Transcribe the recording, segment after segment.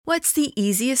What's the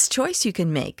easiest choice you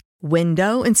can make?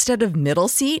 Window instead of middle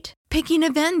seat? Picking a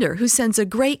vendor who sends a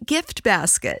great gift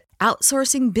basket?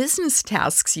 Outsourcing business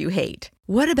tasks you hate?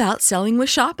 What about selling with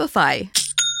Shopify?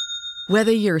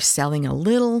 Whether you're selling a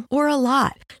little or a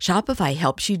lot, Shopify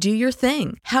helps you do your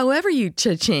thing, however you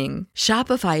cha-ching.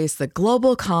 Shopify is the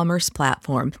global commerce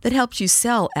platform that helps you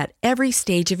sell at every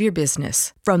stage of your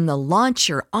business. From the launch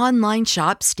your online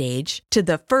shop stage to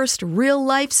the first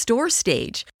real-life store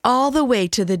stage, all the way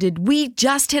to the did we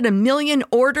just hit a million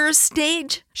orders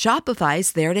stage.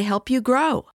 Shopify's there to help you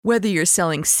grow. Whether you're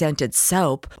selling scented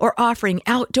soap or offering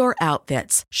outdoor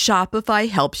outfits, Shopify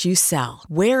helps you sell.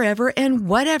 Wherever and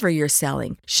whatever you're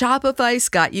selling, Shopify's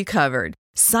got you covered.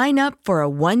 Sign up for a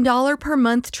 $1 per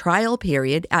month trial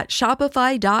period at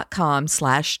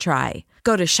shopify.com/try.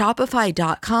 Go to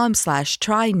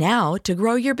shopify.com/try now to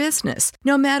grow your business,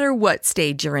 no matter what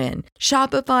stage you're in.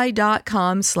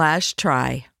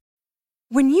 Shopify.com/try.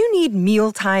 When you need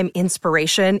mealtime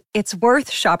inspiration, it's worth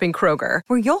shopping Kroger,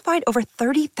 where you'll find over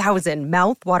 30,000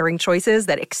 mouth-watering choices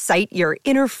that excite your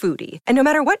inner foodie. And no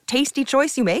matter what tasty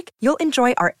choice you make, you'll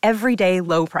enjoy our everyday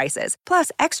low prices,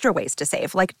 plus extra ways to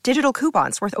save, like digital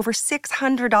coupons worth over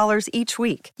 $600 each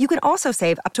week. You can also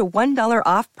save up to $1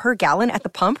 off per gallon at the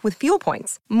pump with fuel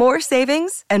points. More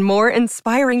savings and more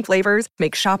inspiring flavors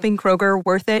make shopping Kroger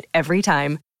worth it every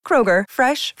time. Kroger,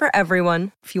 fresh for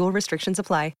everyone. Fuel restrictions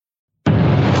apply.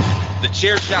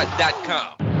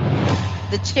 TheChairShot.com.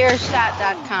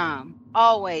 TheChairShot.com.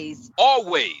 Always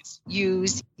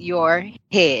use your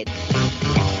head.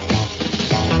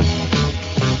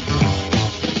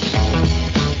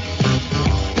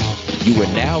 You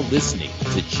are now listening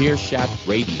to Chairshot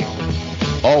Radio.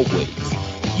 Always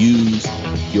use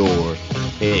your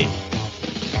head.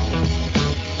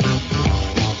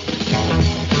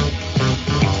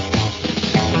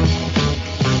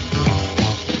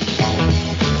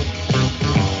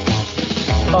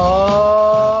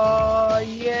 Oh,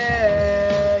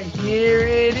 yeah, here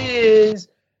it is.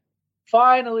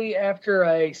 Finally, after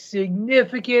a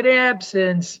significant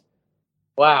absence.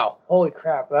 Wow, holy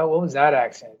crap, what was that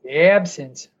accent? The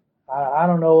absence. I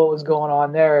don't know what was going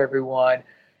on there, everyone.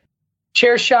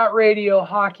 Chairshot Radio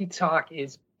Hockey Talk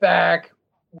is back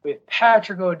with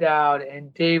Patrick O'Dowd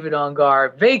and David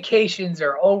Ungar. Vacations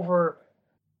are over.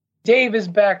 Dave is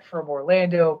back from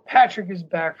Orlando. Patrick is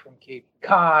back from Cape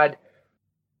Cod.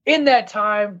 In that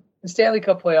time, the Stanley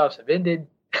Cup playoffs have ended.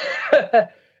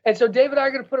 And so Dave and I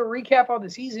are going to put a recap on the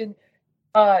season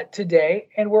today.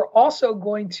 And we're also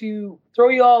going to throw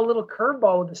you all a little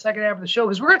curveball with the second half of the show,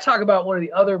 because we're going to talk about one of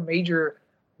the other major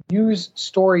news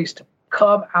stories to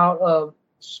come out of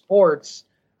sports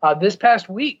this past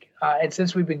week. And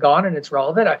since we've been gone and it's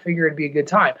relevant, I figure it'd be a good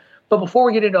time. But before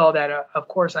we get into all that, of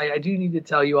course, I do need to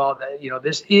tell you all that,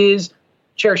 this is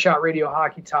Chairshot Radio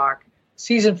Hockey Talk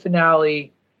season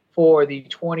finale for the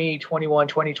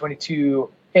 2021-2022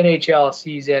 NHL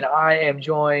season. I am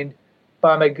joined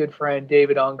by my good friend,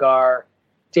 David Ungar.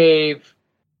 Dave,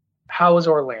 how was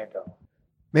Orlando?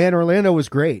 Man, Orlando was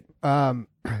great.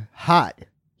 Hot,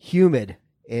 humid,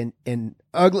 and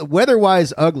ugly.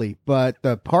 Weather-wise, ugly, but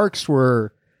the parks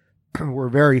were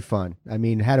very fun. I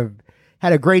mean, had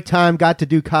a great time. Got to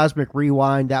do Cosmic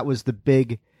Rewind. That was the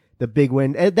big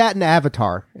win. That and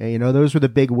Avatar. Those were the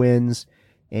big wins.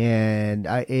 And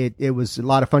it was a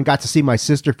lot of fun. Got to see my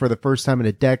sister for the first time in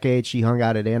a decade. She hung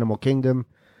out at Animal Kingdom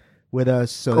with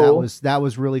us. So cool. that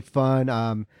was really fun.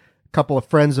 A couple of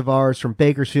friends of ours from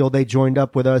Bakersfield, they joined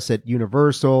up with us at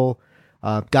Universal.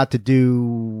 Didn't get to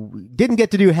do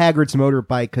Hagrid's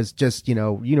motorbike because just,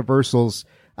 Universal's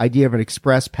idea of an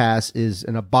express pass is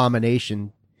an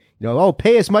abomination.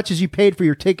 Pay as much as you paid for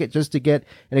your ticket just to get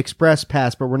an express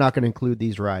pass, but we're not going to include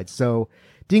these rides. So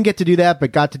didn't get to do that,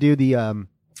 but got to do the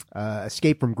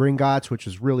Escape from Gringotts, which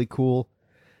was really cool.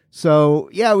 So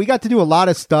yeah, we got to do a lot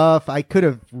of stuff. I could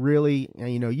have really,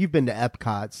 you've been to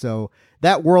Epcot, so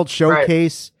that World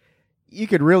Showcase, right. You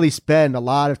could really spend a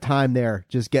lot of time there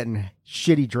just getting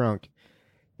shitty drunk.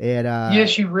 And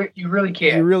yes, you really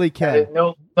can. You really can.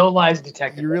 No lies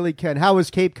detected. You really can. How was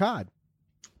Cape Cod?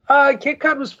 Cape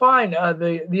Cod was fine.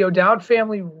 The O'Dowd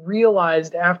family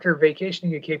realized after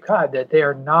vacationing at Cape Cod that they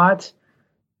are not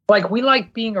we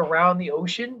like being around the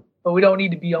ocean, but we don't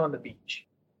need to be on the beach.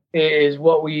 Is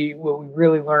what we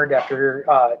really learned after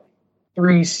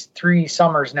three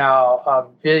summers now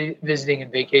of visiting and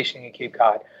vacationing in Cape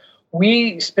Cod.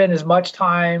 We spend as much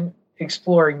time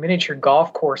exploring miniature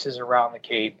golf courses around the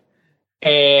Cape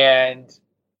and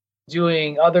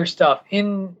doing other stuff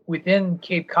within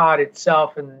Cape Cod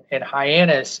itself and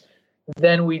Hyannis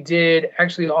than we did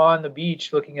actually on the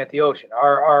beach looking at the ocean.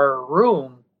 Our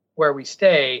room where we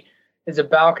stay is a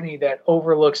balcony that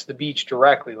overlooks the beach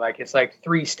directly. Like it's like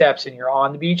 3 steps and you're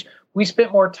on the beach. We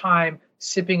spent more time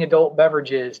sipping adult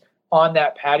beverages on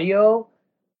that patio,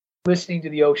 listening to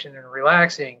the ocean and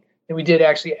relaxing than we did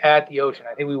actually at the ocean.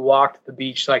 I think we walked the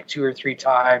beach like 2 or 3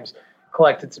 times,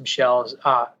 collected some shells,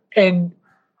 and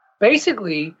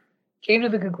basically came to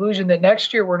the conclusion that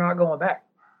next year we're not going back.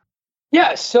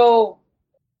 Yeah, so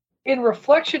in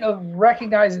reflection of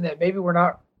recognizing that maybe we're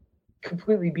not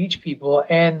completely beach people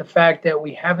and the fact that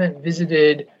we haven't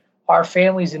visited our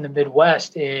families in the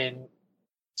Midwest in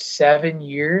 7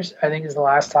 years, I think is the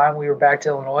last time we were back to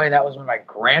Illinois, and that was when my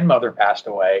grandmother passed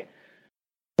away.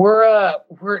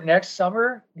 We're next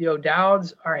summer, the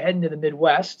O'Dowds are heading to the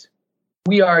Midwest.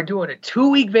 We are doing a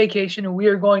 2-week vacation, and we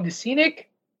are going to scenic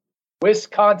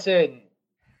Wisconsin.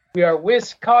 We are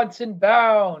Wisconsin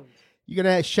bound. You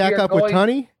gonna shack up with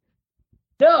Tunney?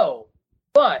 No,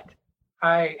 but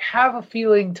I have a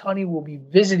feeling Tunney will be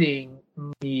visiting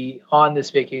me on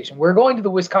this vacation. We're going to the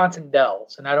Wisconsin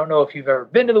Dells, and I don't know if you've ever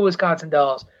been to the Wisconsin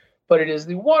Dells, but it is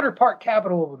the water park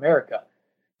capital of America.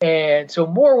 And so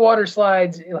more water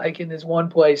slides like in this one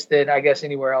place than I guess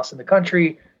anywhere else in the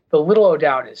country. The little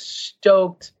O'Dowd is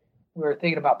stoked. We were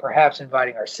thinking about perhaps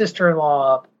inviting our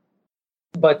sister-in-law up,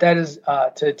 but that is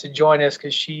to join us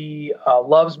because she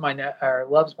loves my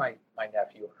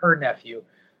nephew, her nephew,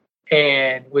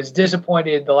 and was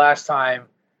disappointed the last time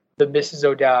the Mrs.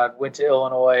 O'Dowd went to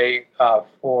Illinois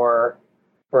for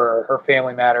her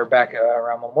family matter back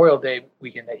around Memorial Day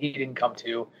weekend that he didn't come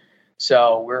to.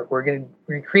 So we're gonna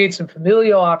create some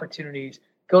familial opportunities,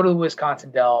 go to the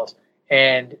Wisconsin Dells,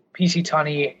 and PC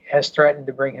Tunney has threatened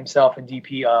to bring himself and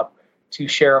DP up to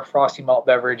share a frosty malt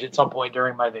beverage at some point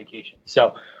during my vacation.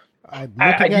 So I'm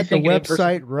looking at the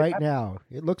website right now.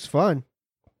 It looks fun.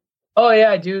 Oh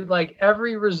yeah, dude. Like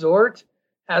every resort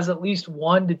has at least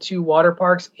 1 to 2 water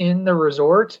parks in the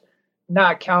resort,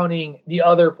 not counting the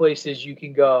other places you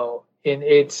can go. And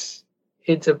it's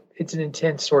an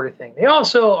intense sort of thing. They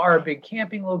also are a big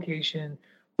camping location,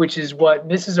 which is what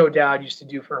Mrs. O'Dowd used to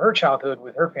do for her childhood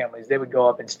with her families. They would go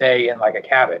up and stay in like a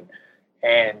cabin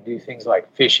and do things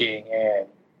like fishing and,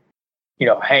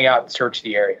 hang out and search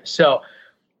the area. So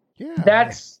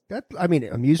yeah, I mean,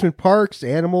 amusement parks,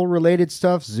 animal related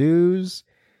stuff, zoos.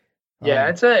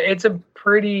 Yeah, it's a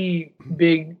pretty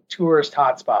big tourist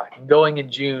hotspot. Going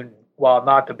in June, while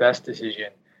not the best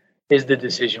decision, is the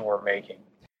decision we're making.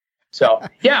 So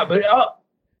yeah, but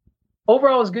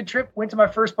overall, it was a good trip. Went to my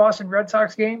first Boston Red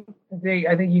Sox game.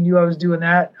 I think you knew I was doing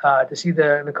that to see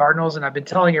the Cardinals, and I've been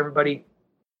telling everybody.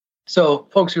 So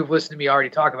folks who've listened to me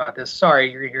already talk about this.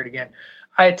 Sorry, you're gonna hear it again.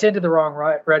 I attended the wrong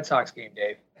Red Sox game,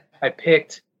 Dave. I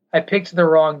picked the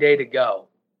wrong day to go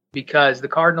because the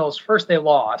Cardinals first they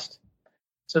lost,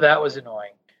 so that was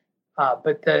annoying.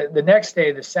 But the next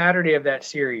day, the Saturday of that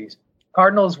series,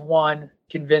 Cardinals won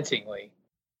convincingly.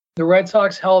 The Red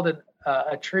Sox held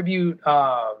a tribute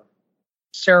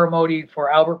ceremony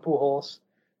for Albert Pujols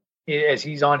as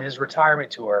he's on his retirement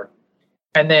tour.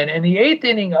 And then in the 8th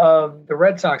inning of the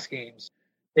Red Sox games,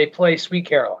 they play Sweet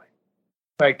Caroline.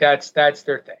 Like that's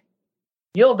their thing.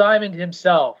 Neil Diamond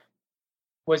himself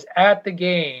was at the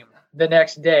game the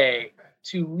next day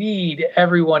to lead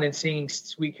everyone in singing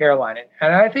Sweet Caroline.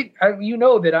 And I think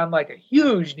that I'm like a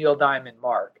huge Neil Diamond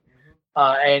mark.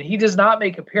 And he does not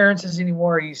make appearances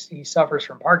anymore. He suffers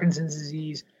from Parkinson's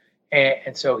disease.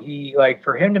 And so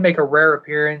for him to make a rare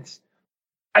appearance,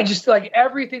 I just like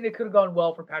everything that could have gone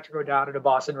well for Patrick O'Dowd at a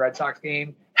Boston Red Sox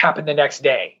game happened the next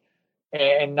day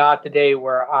and not the day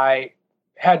where I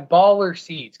had baller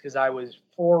seats because I was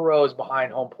 4 rows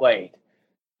behind home plate.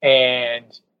 And,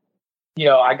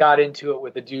 I got into it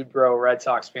with a dude bro Red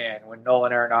Sox fan when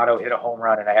Nolan Arenado hit a home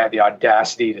run and I had the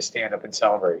audacity to stand up and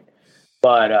celebrate.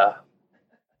 But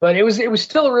it was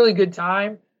still a really good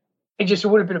time. It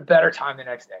would have been a better time the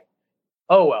next day.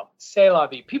 Oh, well, c'est la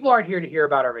vie. People aren't here to hear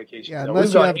about our vacation. Yeah,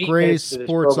 unless you have Gray's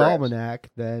Sports Almanac,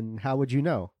 then how would you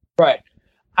know? Right.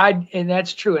 And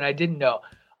that's true, and I didn't know.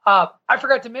 I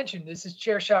forgot to mention, this is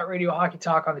Chairshot Radio Hockey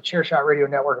Talk on the Chairshot Radio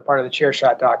Network, a part of the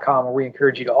Chairshot.com, where we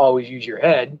encourage you to always use your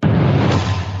head.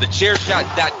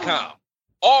 TheChairShot.com.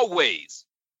 Always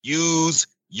use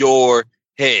your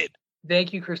head.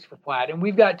 Thank you, Christopher Platt. And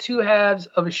we've got 2 halves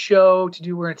of a show to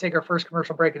do. We're going to take our first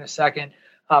commercial break in a second.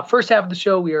 First half of the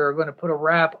show, we are going to put a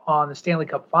wrap on the Stanley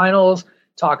Cup Finals,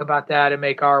 talk about that, and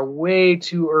make our way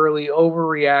too early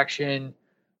overreaction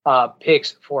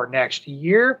picks for next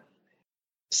year.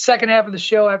 Second half of the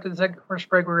show, after the second commercial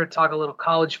break, we're going to talk a little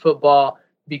college football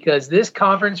because this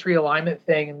conference realignment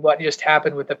thing and what just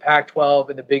happened with the Pac-12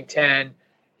 and the Big Ten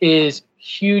is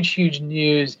huge, huge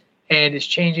news. and is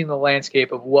changing the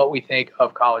landscape of what we think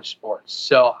of college sports.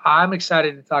 So I'm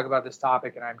excited to talk about this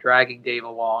topic, and I'm dragging Dave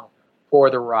along for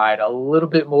the ride. A little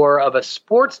bit more of a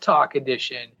sports talk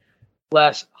edition,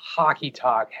 less hockey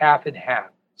talk, half and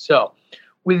half. So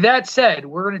with that said,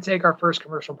 we're going to take our first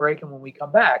commercial break, and when we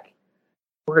come back,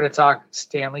 we're going to talk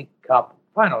Stanley Cup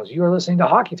Finals. You are listening to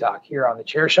Hockey Talk here on the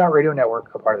Chairshot Radio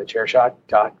Network, a part of the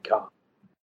Chairshot.com.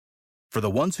 For the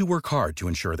ones who work hard to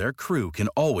ensure their crew can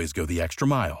always go the extra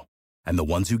mile, and the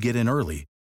ones who get in early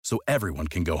so everyone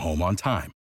can go home on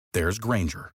time, there's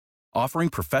Grainger, offering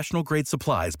professional-grade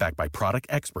supplies backed by product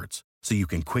experts so you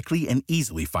can quickly and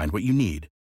easily find what you need.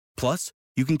 Plus,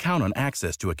 you can count on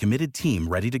access to a committed team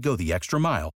ready to go the extra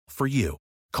mile for you.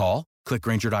 Call, click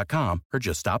Grainger.com, or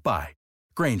just stop by.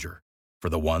 Grainger, for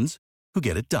the ones who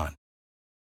get it done.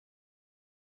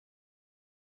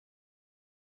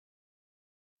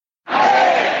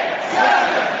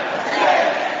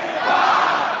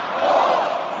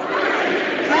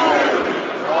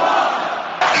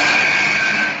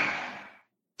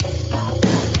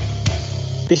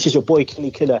 This is your boy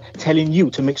Kenny Killer telling you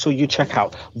to make sure you check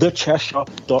out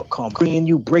thechairshot.com, bringing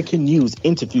you breaking news,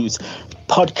 interviews,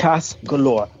 podcasts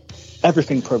galore,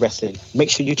 everything pro wrestling. Make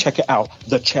sure you check it out,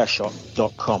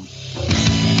 thechairshot.com.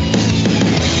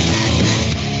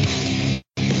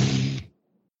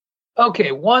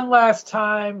 Okay, one last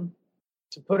time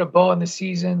to put a bow on the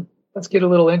season. Let's get a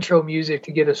little intro music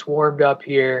to get us warmed up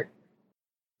here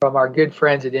from our good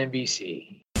friends at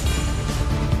NBC.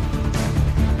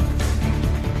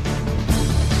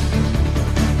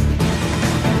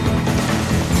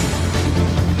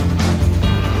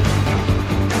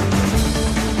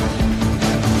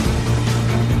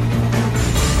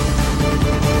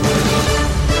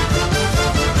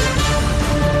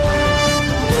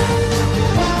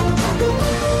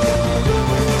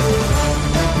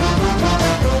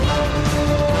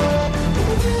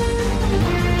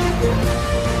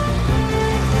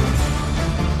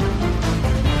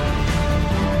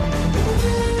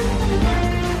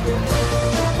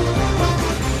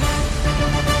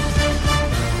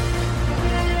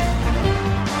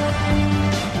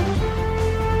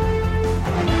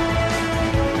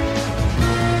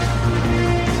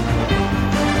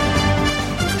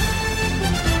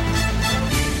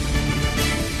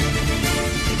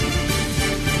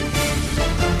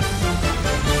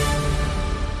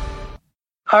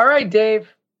 All right,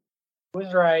 Dave. Who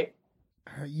was right?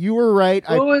 You were right.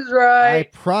 Who was right? I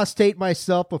prostate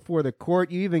myself before the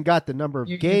court. You even got the number of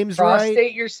games you right.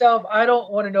 Prostate yourself? I don't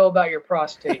want to know about your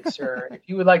prostate, sir. If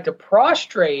you would like to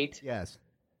prostrate, yes,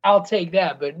 I'll take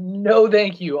that. But no,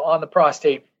 thank you on the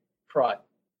prostate front.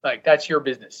 Like, that's your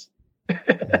business.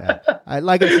 Yeah.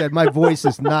 Like I said, my voice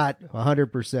is not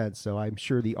 100%, so I'm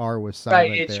sure the R was silent.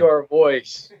 Right, it's your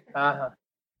voice.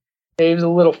 Dave's a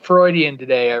little Freudian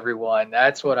today, everyone.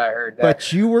 That's what I heard.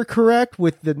 But you were correct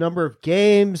with the number of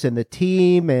games and the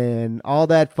team and all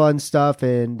that fun stuff,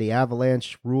 and the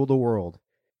Avalanche rule the world.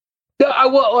 No, I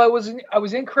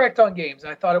was incorrect on games.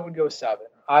 I thought it would go 7.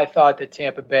 I thought that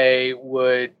Tampa Bay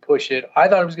would push it. I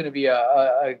thought it was going to be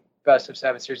a best of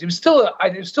 7 series. It was still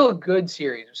a good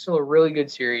series. It was still a really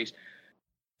good series.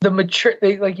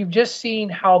 You've just seen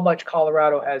how much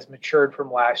Colorado has matured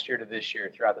from last year to this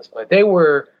year throughout this play. They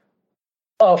were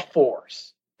a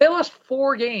force. They lost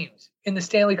 4 games in the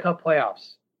Stanley Cup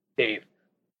playoffs, Dave.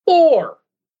 4.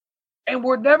 And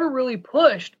were never really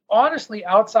pushed, honestly,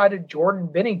 outside of Jordan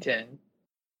Binnington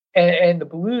and the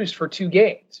Blues for 2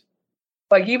 games.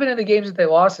 Like, even in the games that they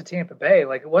lost to Tampa Bay,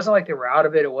 like, it wasn't like they were out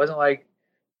of it. It wasn't like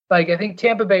I think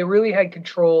Tampa Bay really had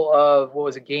control of, what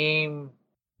was it, game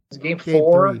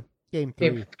 4? Game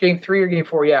 3. Game 3 or game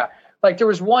 4, yeah. Like, there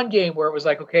was one game where it was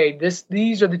like, okay,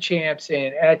 these are the champs,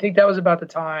 and I think that was about the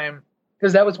time,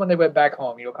 because that was when they went back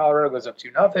home. You know, Colorado goes up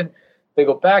 2-0. They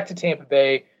go back to Tampa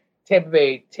Bay. Tampa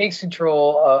Bay takes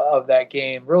control of that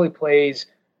game, really plays,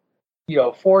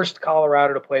 forced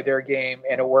Colorado to play their game,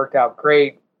 and it worked out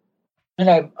great. And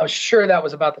I'm sure that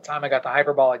was about the time I got the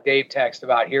Hyperbolic Dave text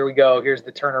about, here we go, here's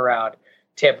the turnaround.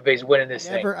 Tampa Bay's winning this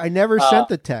thing. I never sent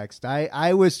the text.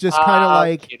 I was just kind of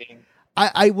like, kidding.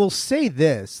 I will say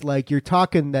this, like, you're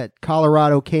talking that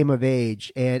Colorado came of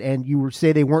age and you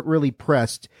say they weren't really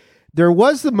pressed. There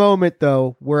was the moment,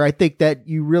 though, where I think that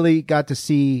you really got to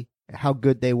see how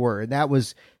good they were. And that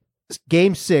was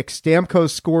game 6.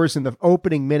 Stamkos scores in the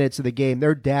opening minutes of the game.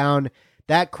 They're down.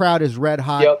 That crowd is red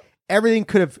hot. Yep. Everything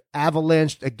could have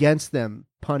avalanched against them,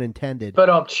 pun intended. But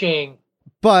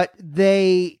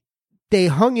they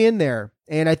hung in there.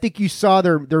 And I think you saw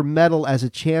their mettle as a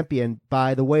champion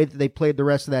by the way that they played the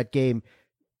rest of that game,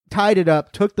 tied it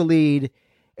up, took the lead.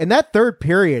 And that third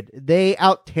period, they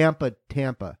out Tampa.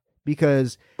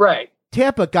 because right.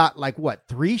 Tampa got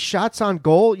 3 shots on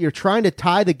goal. You're trying to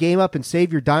tie the game up and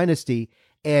save your dynasty.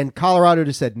 And Colorado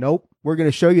just said, nope, we're going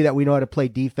to show you that we know how to play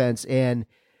defense. And,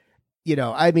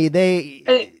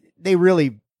 they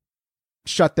really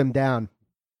shut them down.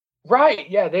 Right.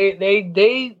 Yeah.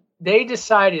 They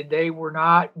decided they were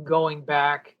not going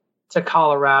back to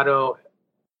Colorado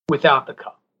without the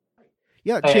cup.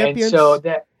 Yeah. Champions. And so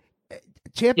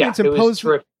champions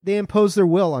they imposed their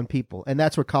will on people. And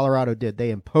that's what Colorado did.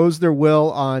 They imposed their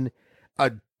will on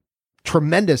a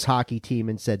tremendous hockey team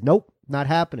and said, nope, not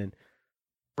happening.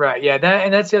 Right. Yeah.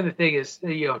 That's the other thing is,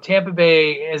 Tampa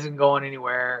Bay isn't going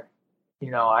anywhere.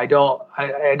 I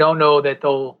don't know that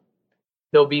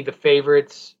they'll be the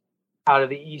favorites out of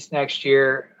the East next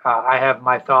year. I have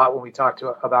my thought when we talked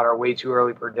about our way too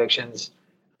early predictions,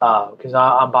 because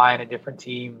I'm buying a different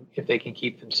team if they can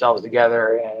keep themselves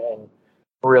together and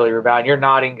really rebound. You're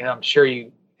nodding. I'm sure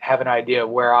you have an idea of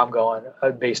where I'm going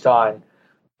based on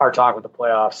our talk with the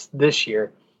playoffs this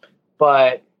year.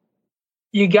 But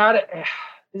you got to.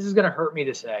 This is going to hurt me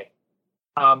to say,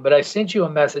 but I sent you a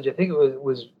message. I think it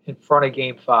was in front of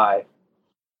Game 5.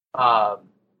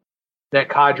 That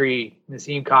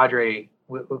Nazem Kadri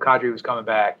was coming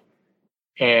back,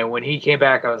 and when he came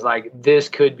back, I was like, "This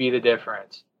could be the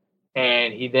difference."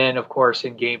 And he then, of course,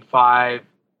 in Game 5, I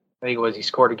think it was he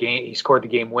scored the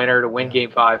game winner to win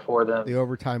Game 5 for them, the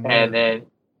overtime winner. And then,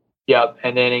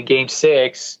 and then in Game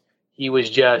 6, he was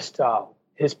just.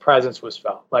 His presence was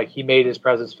felt. He made his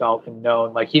presence felt and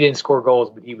known. He didn't score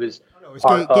goals, but he was. It was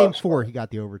game 4. He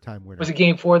got the overtime winner. Was it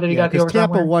Game 4 that he got the overtime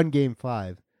Tampa winner? won Game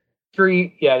 5.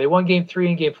 3. Yeah, they won Game 3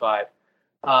 and Game 5.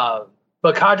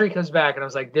 But Kadri comes back, and I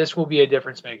was like, this will be a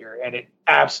difference maker, and it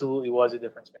absolutely was a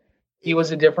difference maker. He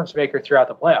was a difference maker throughout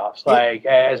the playoffs.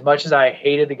 As much as I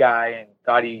hated the guy and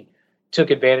thought he took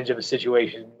advantage of a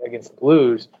situation against the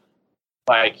Blues,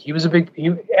 he was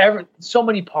so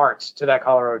many parts to that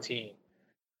Colorado team.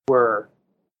 Were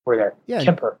there. Yeah,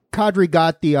 Kemper. Kadri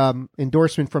got the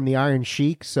endorsement from the Iron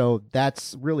Sheik, so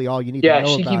that's really all you need to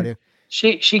know about it.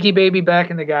 Sheiky baby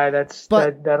backing the guy.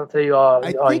 That'll tell you all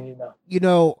you need to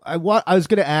know. I was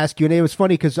going to ask you, and it was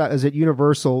funny because I was at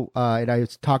Universal, and I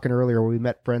was talking earlier where we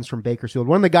met friends from Bakersfield.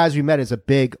 One of the guys we met is a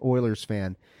big Oilers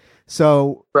fan.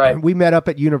 So we met up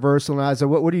at Universal, and I was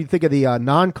like, what do you think of the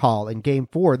non-call in Game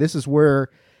 4? This is where,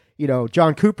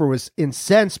 John Cooper was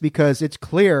incensed because it's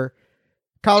clear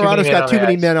Colorado's got too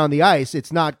many men on the ice.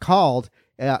 It's not called.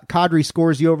 Kadri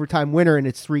scores the overtime winner, and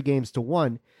it's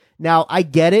 3-1. Now, I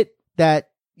get it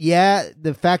that,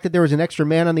 the fact that there was an extra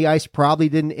man on the ice probably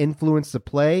didn't influence the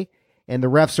play, and the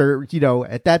refs are,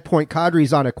 at that point,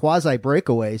 Kadri's on a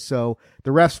quasi-breakaway, so the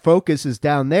refs' focus is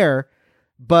down there.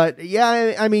 But,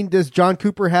 does John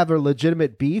Cooper have a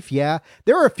legitimate beef? Yeah.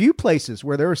 There are a few places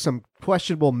where there are some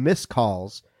questionable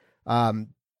miscalls.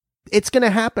 It's going to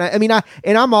happen.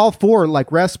 I'm all for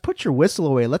refs, put your whistle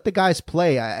away, let the guys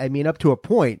play. Up to a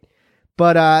point,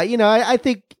 but I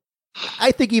think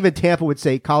even Tampa would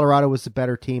say Colorado was the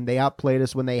better team. They outplayed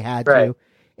us when they had to,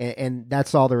 and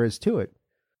that's all there is to it.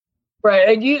 Right,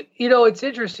 and it's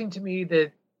interesting to me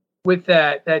that with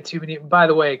that too many. By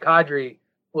the way, Kadri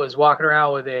was walking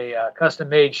around with a custom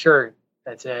made shirt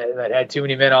that had too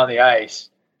many men on the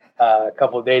ice a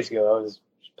couple of days ago. It was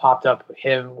popped up with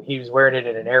him. He was wearing it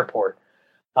in an airport.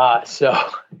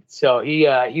 So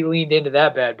he leaned into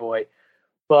that bad boy.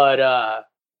 But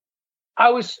I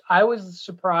was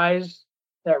surprised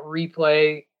that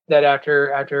replay that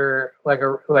after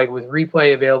with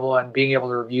replay available and being able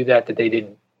to review that they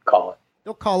didn't call it.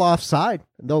 They'll call offside.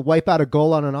 They'll wipe out a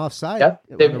goal on an offside.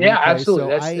 Yeah,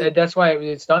 absolutely. So that's why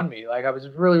it stunned me. I was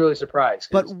really, really surprised.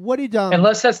 But what did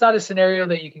unless that's not a scenario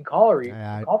that you can call for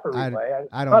replay.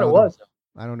 I don't thought know it was.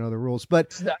 I don't know the rules,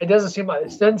 but it doesn't seem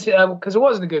because it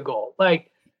wasn't a good goal.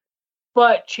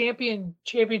 But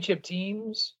championship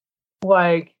teams,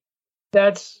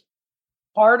 that's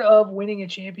part of winning a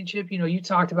championship. You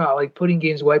talked about putting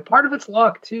games away. Part of it's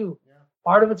luck too. Yeah.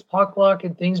 Part of it's puck luck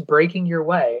and things breaking your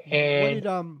way. And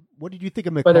what did you think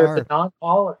of Makar? Whether it's a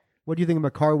non-call. What do you think of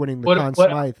Makar winning the Conn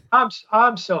Smythe?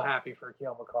 I'm so happy for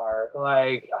Cale Makar.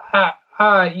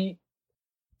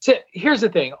 Here's the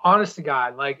thing, honest to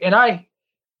God, and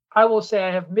I will say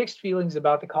I have mixed feelings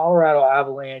about the Colorado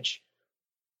Avalanche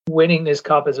winning this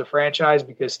cup as a franchise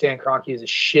because Stan Kroenke is a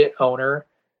shit owner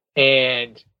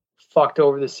and fucked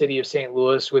over the city of St.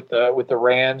 Louis with the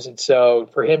Rams. And so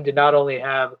for him to not only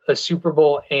have a Super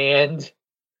Bowl and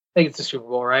I think it's the Super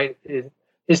Bowl, right?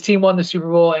 His team won the Super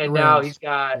Bowl and now he's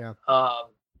got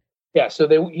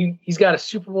he's got a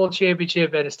Super Bowl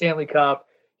championship and a Stanley Cup.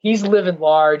 He's living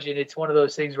large, and it's one of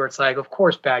those things where it's of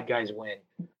course bad guys win.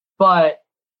 But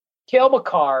Cale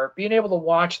Makar, being able to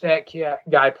watch that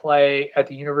guy play at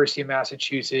the University of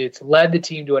Massachusetts, led the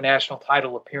team to a national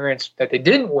title appearance that they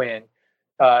didn't win.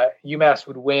 UMass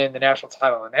would win the national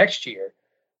title the next year.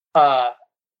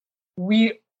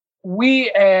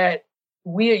 We at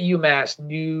UMass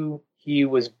knew he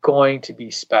was going to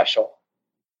be special,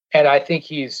 and I think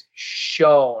he's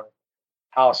shown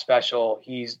how special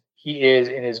he is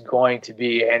and is going to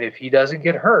be. And if he doesn't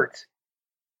get hurt,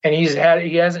 and he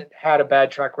hasn't had a bad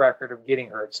track record of getting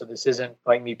hurt, so this isn't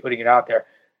like me putting it out there,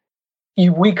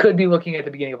 we could be looking at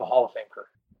the beginning of a Hall of Fame career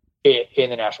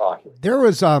in the National Hockey League. There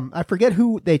was I forget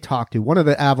who they talked to. One of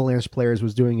the Avalanche players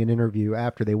was doing an interview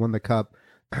after they won the cup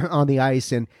on the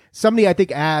ice, and somebody I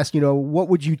think asked, what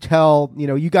would you tell,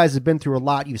 you guys have been through a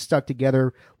lot, you've stuck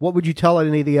together, what would you tell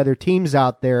any of the other teams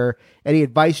out there, any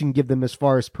advice you can give them as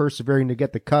far as persevering to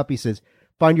get the cup? He says,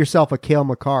 find yourself a Cale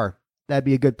Makar. That'd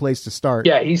be a good place to start.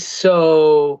 Yeah, he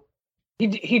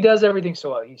does everything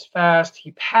so well. He's fast.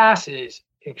 He passes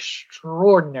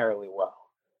extraordinarily well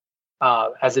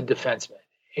as a defenseman.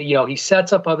 He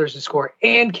sets up others to score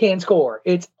and can score.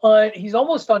 He's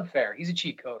almost unfair. He's a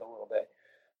cheat code a little bit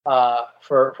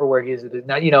for where he is.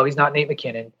 Not, he's not Nate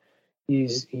McKinnon.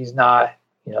 He's not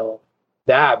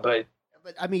that, but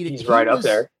I mean he's right up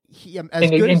there.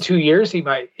 In 2 years he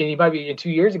might be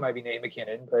Nate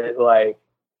McKinnon, but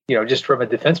just from a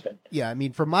defenseman. Yeah, I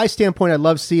mean, from my standpoint, I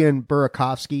love seeing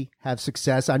Burakovsky have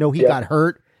success. I know he got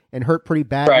hurt pretty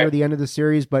bad near the end of the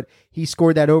series, but he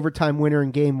scored that overtime winner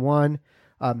in Game 1.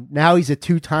 Now he's a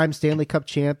 2-time Stanley Cup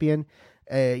champion.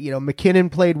 McKinnon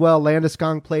played well.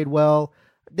 Landeskog played well.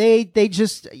 They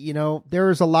just, there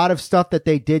was a lot of stuff that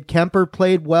they did. Kemper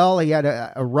played well. He had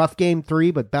a rough Game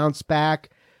 3, but bounced back.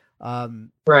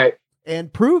 And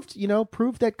proved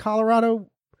that Colorado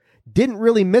didn't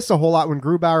really miss a whole lot when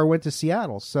Grubauer went to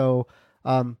Seattle. So,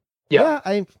 what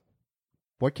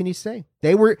can you say?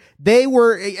 They were,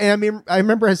 I mean, I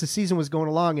remember as the season was going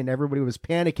along and everybody was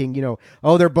panicking,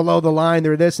 they're below the line,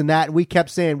 they're this and that. And we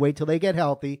kept saying, wait till they get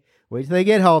healthy.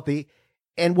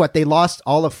 And they lost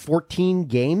all of 14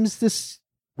 games this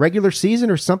regular season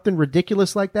or something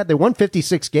ridiculous like that. They won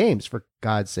 56 games, for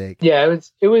God's sake. Yeah,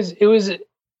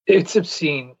 it's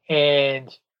obscene,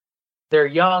 and they're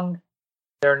young.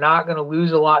 They're not going to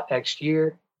lose a lot next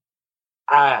year.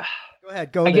 Go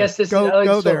ahead. Go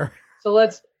there.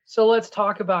 So let's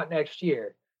talk about next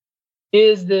year.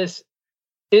 Is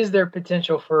there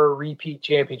potential for a repeat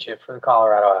championship for the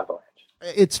Colorado Avalanche?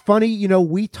 It's funny,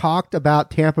 we talked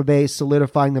about Tampa Bay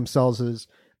solidifying themselves as,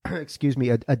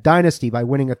 a dynasty by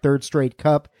winning a third straight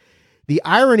cup. The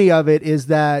irony of it is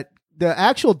that the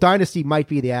actual dynasty might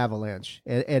be the Avalanche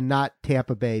and not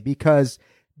Tampa Bay, because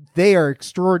they are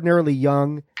extraordinarily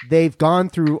young. They've gone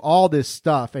through all this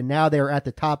stuff, and now they're at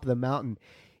the top of the mountain.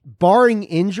 Barring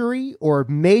injury or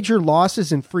major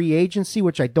losses in free agency,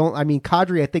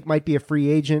 Kadri, I think, might be a free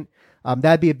agent.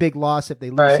 That'd be a big loss if they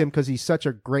lose him, because he's such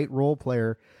a great role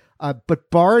player.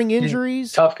 But barring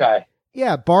injuries... Tough guy.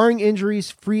 Yeah, barring injuries,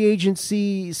 free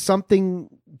agency, something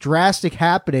drastic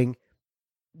happening,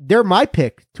 they're my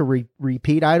pick to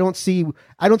repeat. I don't see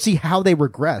how they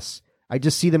regress. I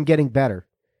just see them getting better.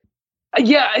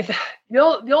 Yeah,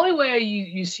 the only way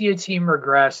you see a team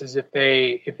regress is if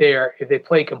they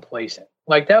play complacent.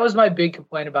 Like, that was my big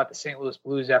complaint about the St. Louis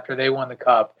Blues after they won the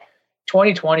Cup.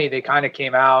 2020, they kind of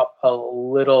came out a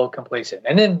little complacent,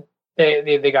 and then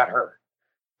they got hurt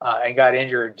and got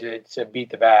injured to beat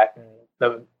the bat. And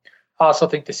I also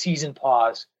think the season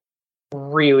pause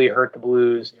really hurt the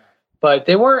Blues, but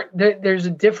they weren't. There's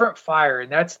a different fire,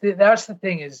 and that's the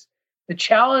thing is the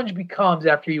challenge becomes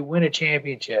after you win a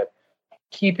championship,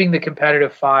 keeping the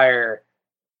competitive fire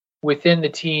within the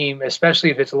team,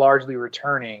 especially if it's largely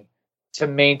returning, to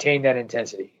maintain that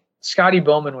intensity. Scotty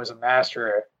Bowman was a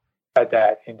master at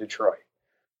that in Detroit.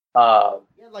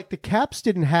 Like the Caps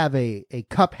didn't have a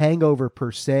cup hangover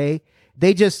per se.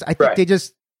 They just, I think they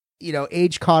just,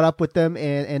 age caught up with them,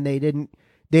 and they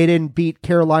didn't beat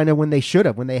Carolina when they should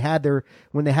have, when they had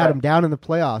them down in the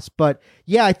playoffs. But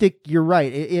yeah, I think you're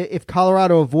right. If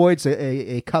Colorado avoids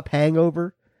a cup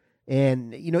hangover,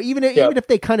 and even if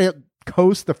they kind of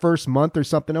coast the first month or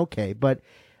something, okay. But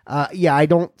I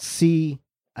don't see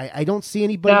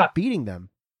anybody beating them.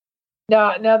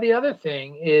 Now the other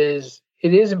thing is,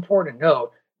 it is important to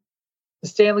note, the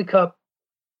Stanley Cup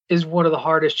is one of the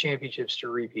hardest championships to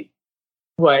repeat.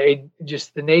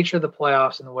 Just the nature of the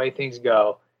playoffs and the way things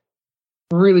go,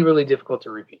 really, really difficult to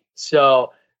repeat.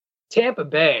 So Tampa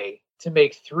Bay, to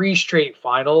make 3 straight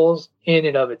finals in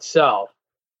and of itself,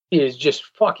 is just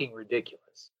fucking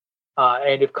ridiculous.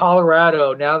 And if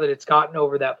Colorado, now that it's gotten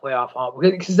over that playoff hump,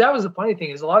 because that was the funny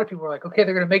thing, is a lot of people were like, okay,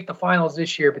 they're going to make the finals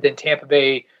this year, but then Tampa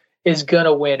Bay is going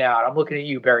to win out. I'm looking at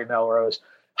you, Barry Melrose.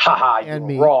 You're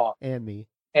wrong. And me.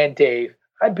 And Dave.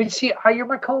 You're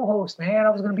my co-host, man. I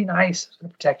was going to be nice. I was going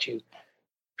to protect you.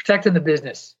 Protecting the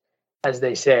business, as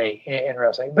they say in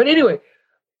wrestling. But anyway,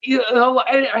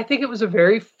 I think it was a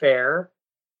very fair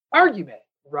argument,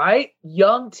 right?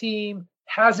 Young team,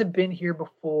 hasn't been here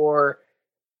before.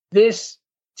 This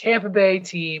Tampa Bay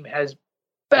team has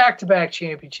back-to-back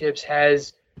championships,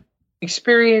 has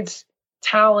experience,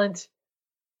 talent.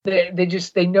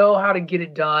 They know how to get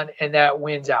it done, and that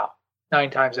wins out 9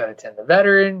 times out of 10. The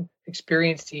veteran,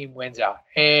 experienced team wins out.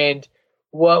 And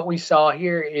what we saw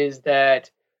here is that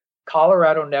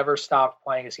Colorado never stopped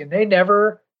playing this game. They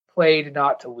never played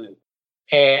not to lose.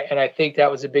 And I think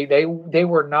that was a big, they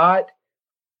were not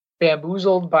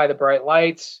bamboozled by the bright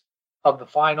lights of the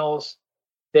finals.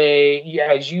 They,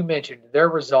 as you mentioned, their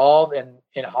resolve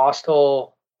in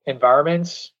hostile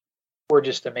environments were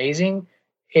just amazing.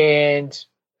 And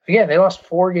again, they lost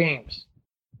 4 games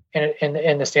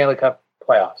in the Stanley Cup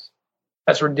playoffs.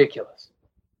 That's ridiculous.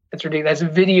 That's ridiculous.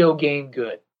 That's a video game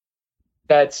good.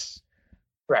 That's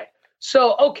right.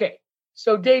 So, okay.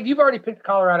 So, Dave, you've already picked the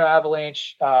Colorado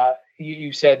Avalanche.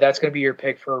 You said that's going to be your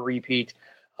pick for a repeat.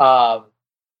 I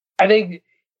think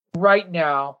right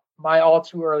now, my all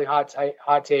too early hot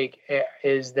take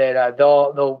is that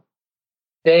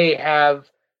they have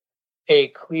a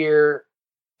clear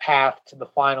path to the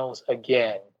finals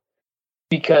again,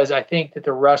 because I think that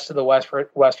the rest of the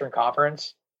Western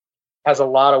Conference has a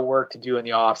lot of work to do in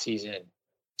the offseason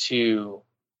to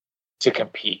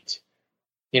compete.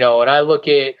 You know, and I look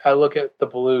at the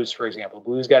Blues, for example. The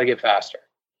Blues got to get faster.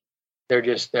 They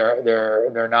just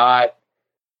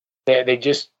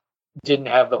didn't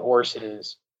have the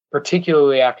horses,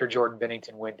 particularly after Jordan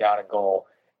Binnington went down a goal.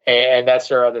 And that's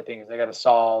their other thing, is they got to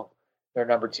solve their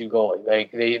number 2 goalie.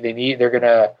 Like they're going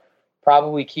to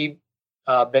probably keep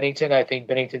Binnington. I think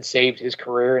Binnington saved his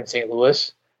career in St.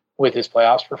 Louis with his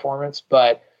playoffs performance.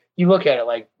 But you look at it,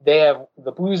 like the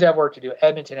Blues have work to do.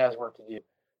 Edmonton has work to do.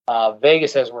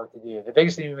 Vegas has work to do. The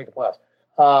Vegas didn't even make the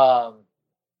playoffs.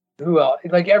 Who else?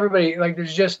 Like everybody, like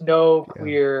there's just no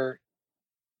clear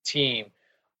team.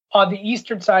 On the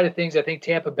Eastern side of things, I think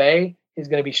Tampa Bay is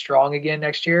going to be strong again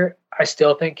next year. I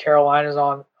still think Carolina's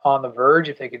on the verge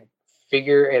if they can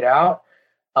figure it out.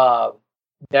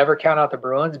 Never count out the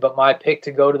Bruins, but my pick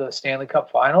to go to the Stanley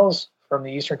Cup Finals from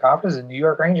the Eastern Conference is the New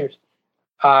York Rangers.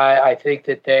 I think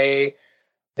that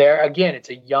they're again, it's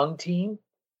a young team.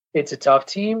 It's a tough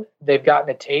team. They've gotten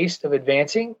a taste of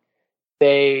advancing.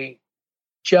 They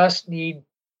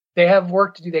have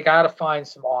work to do. They got to find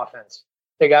some offense.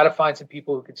 They got to find some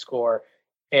people who could score.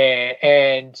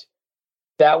 And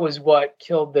that was what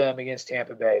killed them against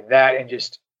Tampa Bay. That and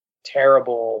just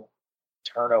terrible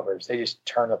turnovers. They just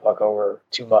turn the puck over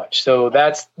too much. So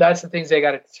that's the things they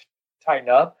got to tighten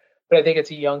up. But I think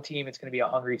it's a young team. It's going to be a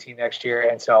hungry team next year.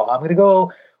 And so I'm going to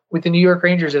go with the New York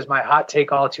Rangers as my hot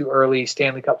take all too early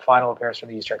Stanley Cup final appearance from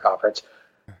the Eastern Conference.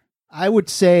 I would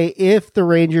say if the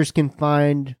Rangers can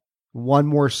find one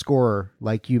more scorer,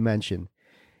 like you mentioned,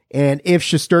 and if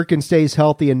Shesterkin stays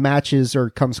healthy and matches or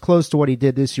comes close to what he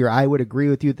did this year, I would agree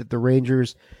with you that the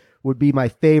Rangers would be my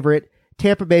favorite.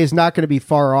 Tampa Bay is not going to be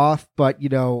far off, but, you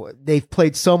know, they've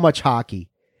played so much hockey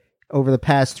over the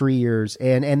past 3 years,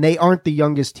 and they aren't the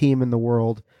youngest team in the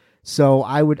world. So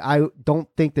I don't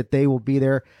think that they will be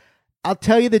there. I'll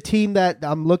tell you the team that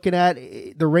I'm looking at.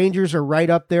 The Rangers are right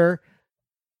up there.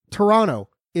 Toronto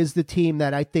is the team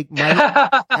that I think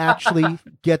might actually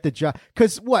get the job.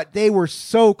 Because they were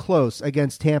so close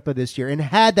against Tampa this year and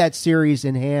had that series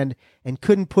in hand and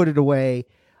couldn't put it away.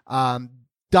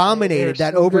 Dominated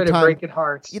that overtime. Breaking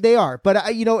hearts. They are, but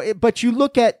but you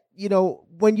look at,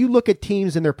 when you look at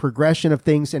teams and their progression of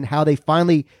things and how they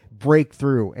finally break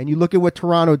through, and you look at what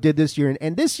Toronto did this year,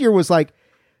 and this year was like,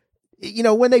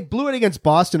 when they blew it against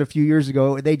Boston a few years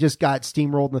ago, they just got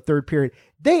steamrolled in the third period.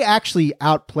 They actually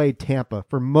outplayed Tampa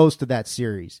for most of that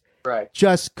series. Right.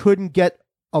 Just couldn't get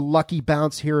a lucky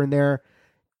bounce here and there.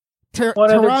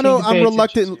 Toronto,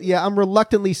 I'm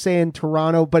reluctantly saying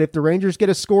Toronto, but if the Rangers get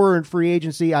a scorer in free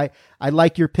agency, I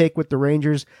like your pick with the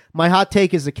Rangers. My hot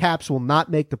take is the Caps will not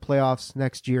make the playoffs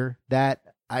next year.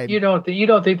 You don't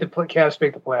think the Caps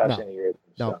make the playoffs any year?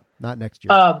 No, not next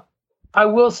year. I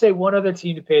will say one other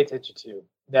team to pay attention to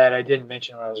that I didn't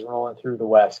mention when I was rolling through the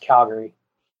West, Calgary.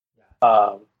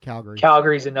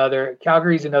 Calgary's another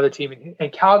team,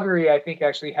 and Calgary I think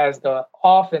actually has the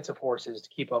offensive forces to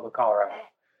keep up with Colorado.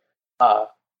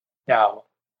 Now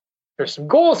there's some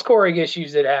goal scoring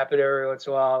issues that happen every once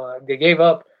in a while. They gave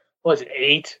up what was it,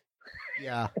 8?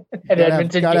 Yeah. And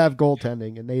Edmonton gotta have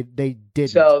goaltending, and they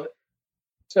didn't.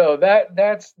 So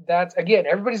that's again,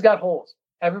 everybody's got holes.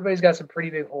 Everybody's got some pretty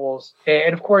big holes.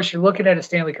 And of course, you're looking at a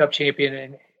Stanley Cup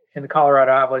champion in the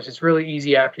Colorado Avalanche. It's really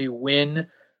easy after you win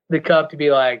the Cup to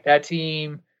be like, that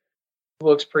team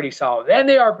looks pretty solid. And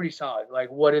they are pretty solid.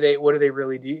 Like, what do they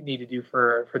really need to do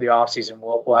for the offseason?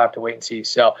 We'll have to wait and see.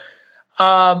 So,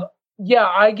 yeah,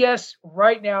 I guess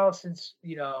right now, since,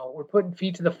 we're putting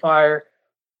feet to the fire,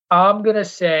 I'm going to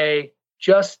say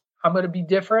I'm going to be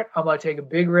different. I'm going to take a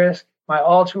big risk. My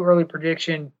all too early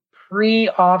prediction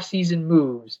pre-off-season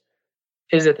moves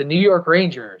is that the New York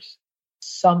Rangers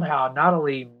somehow not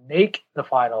only make the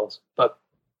finals, but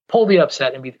pull the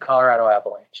upset and beat the Colorado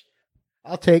Avalanche.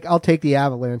 I'll take the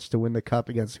Avalanche to win the Cup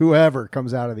against whoever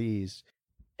comes out of the East.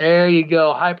 There you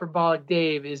go. Hyperbolic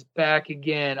Dave is back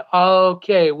again.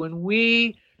 Okay, when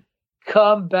we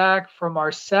come back from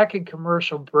our second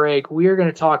commercial break, we are going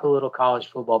to talk a little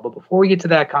college football. But before we get to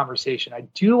that conversation, I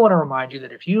do want to remind you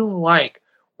that if you like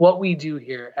what we do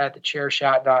here at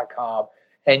thechairshot.com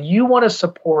and you want to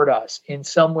support us in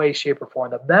some way, shape, or form,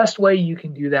 the best way you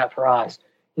can do that for us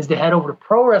is to head over to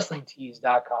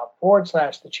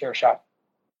prowrestlingtees.com/thechairshot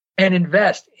and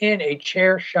invest in a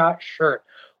Chair Shot shirt.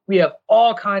 We have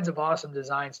all kinds of awesome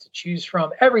designs to choose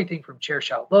from, everything from Chair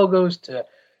Shot logos to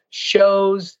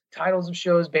shows, titles of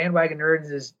shows. Bandwagon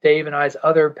Nerds is Dave and I's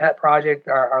other pet project,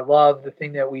 our love, the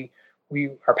thing that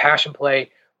our passion play.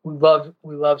 We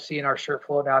love seeing our shirt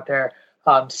floating out there.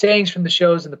 Sayings from the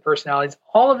shows and the personalities.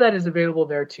 All of that is available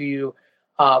there to you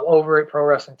over at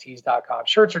prowrestlingtees.com.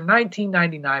 Shirts are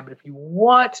 $19.99, but if you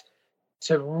want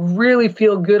to really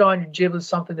feel good on your giblets,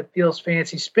 something that feels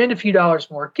fancy, spend a few dollars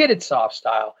more, get it soft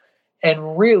style,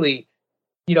 and really,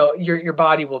 your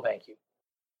body will thank you.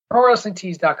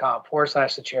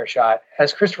 prowrestlingtees.com/thechairshot.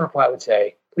 As Christopher Platt would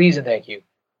say, please and thank you,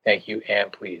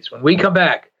 and please. When we come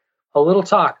back, a little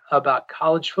talk about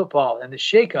college football and the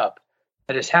shakeup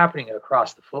that is happening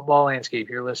across the football landscape.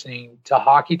 You're listening to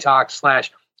Hockey Talk /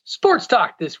 Sports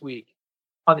Talk this week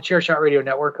on the Chairshot Radio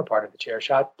Network, a part of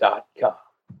thechairshot.com.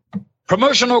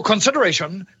 Promotional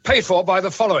consideration paid for by the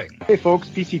following. Hey folks,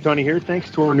 PC Tony here. Thanks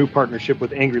to our new partnership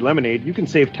with Angry Lemonade, you can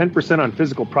save 10% on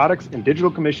physical products and digital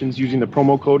commissions using the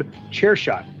promo code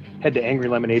ChairShot. Head to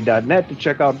angrylemonade.net to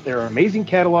check out their amazing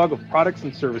catalog of products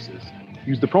and services.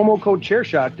 Use the promo code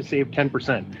ChairShot to save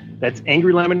 10%. That's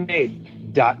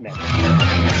angrylemonade.net.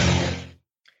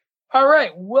 All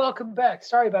right, welcome back.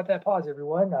 Sorry about that pause,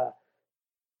 everyone.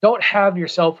 Don't have your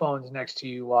cell phones next to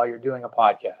you while you're doing a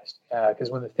podcast, because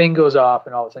when the thing goes off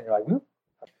and all of a sudden you're like, whoop.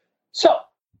 So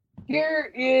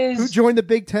here is... Who joined the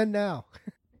Big Ten now?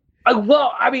 Who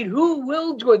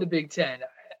will join the Big Ten?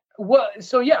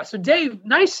 So Dave,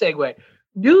 nice segue.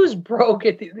 News broke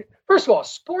first of all,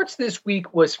 sports this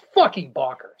week was fucking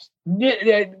bonkers.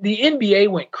 The NBA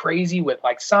went crazy with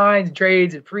like signs,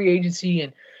 trades, and free agency,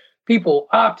 and people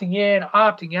opting in,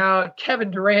 opting out. Kevin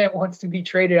Durant wants to be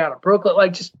traded out of Brooklyn,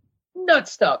 like just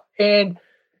nuts stuff. And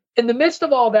in the midst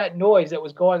of all that noise that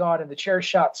was going on in the Chair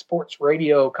Shot sports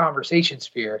radio conversation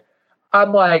sphere,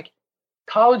 I'm like,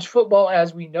 college football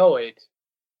as we know it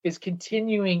is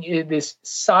continuing in this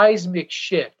seismic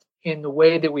shift in the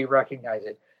way that we recognize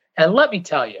it. And let me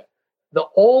tell you, the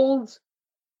old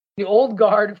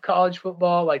guard of college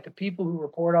football, like the people who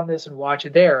report on this and watch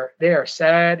it, they are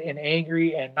sad and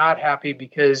angry and not happy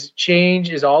because change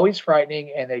is always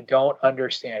frightening and they don't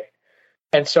understand it.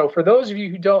 And so for those of you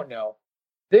who don't know,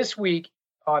 this week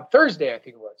on Thursday, I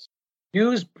think it was,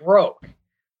 news broke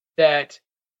that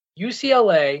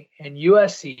UCLA and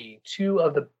USC, two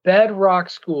of the bedrock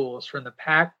schools from the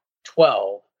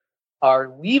Pac-12,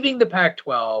 are leaving the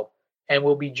Pac-12 and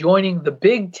will be joining the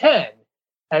Big Ten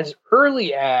as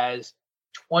early as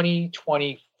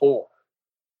 2024.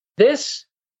 This,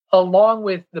 along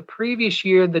with the previous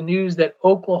year, the news that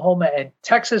Oklahoma and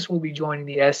Texas will be joining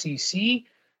the SEC,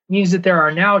 means that there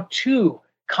are now two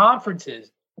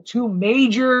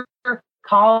major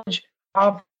college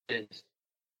conferences,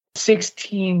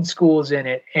 16 schools in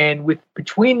it. And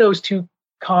between those two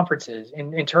conferences,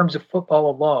 in terms of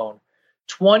football alone,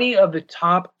 20 of the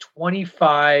top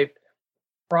 25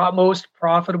 most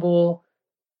profitable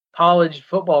college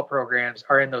football programs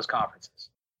are in those conferences.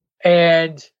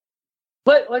 And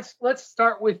let's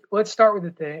start with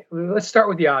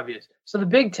the obvious. So the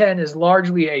Big Ten is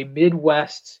largely a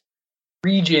Midwest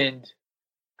region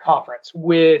conference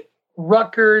with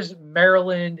Rutgers,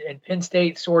 Maryland, and Penn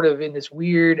State sort of in this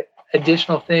weird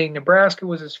additional thing. Nebraska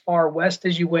was as far west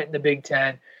as you went in the Big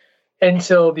Ten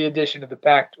until the addition of the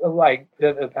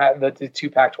two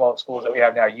Pac-12 schools that we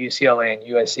have now, UCLA and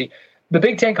USC. the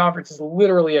Big Ten Conference is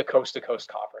literally a coast-to-coast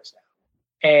conference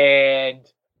now. And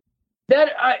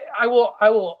that I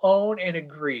will own and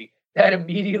agree. That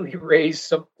immediately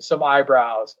raised some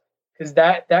eyebrows, because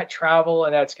that travel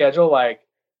and that schedule, like,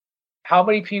 how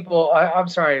many people, I'm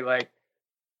sorry, like,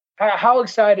 how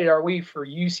excited are we for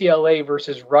UCLA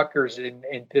versus Rutgers in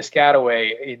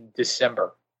Piscataway in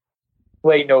December,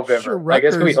 late November? Sure, Like,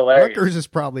 it's going to be hilarious. Rutgers is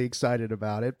probably excited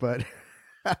about it, but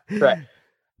right.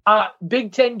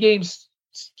 Big Ten games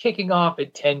kicking off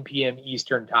at 10 p.m.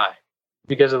 Eastern time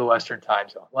because of the Western time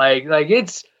zone. Like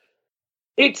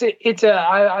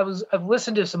I've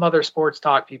listened to some other sports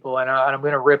talk people, and I'm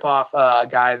going to rip off a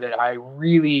guy that I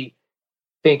really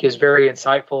think is very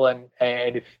insightful.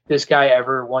 And if this guy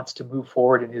ever wants to move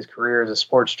forward in his career as a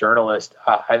sports journalist,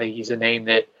 I think he's a name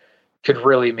that could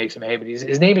really make some hay. But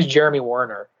his name is Jeremy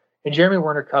Werner, and Jeremy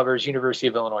Werner covers University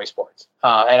of Illinois sports.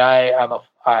 And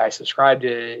I subscribe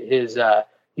to his.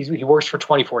 He works for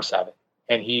 24/7,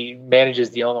 and he manages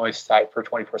the Illinois site for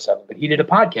 24/7. But he did a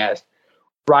podcast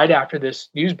right after this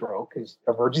news broke, his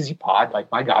emergency pod,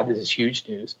 like, my God, this is huge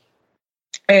news.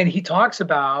 And he talks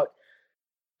about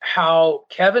how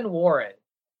Kevin Warren,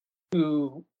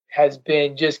 who has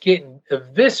been just getting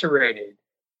eviscerated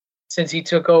since he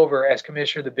took over as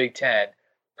commissioner of the Big Ten,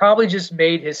 probably just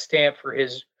made his stamp for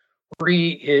his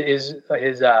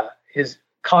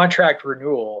contract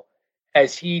renewal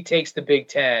as he takes the Big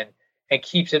Ten and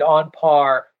keeps it on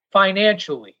par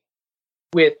financially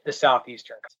with the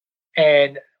Southeastern.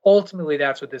 And ultimately,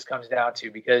 that's what this comes down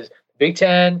to, because the Big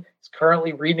Ten is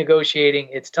currently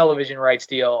renegotiating its television rights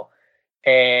deal,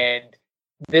 and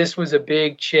this was a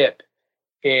big chip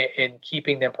in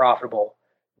keeping them profitable.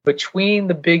 Between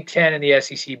the Big Ten and the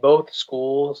SEC, both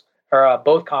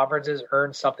conferences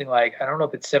earned something like, I don't know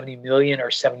if it's $70 million or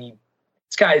 $70.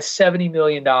 This guy is $70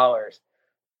 million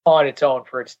on its own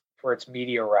for its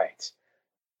media rights.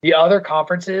 The other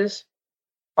conferences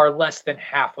are less than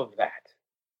half of that.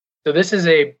 So this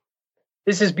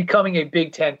is becoming a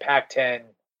Big Ten, Pac-10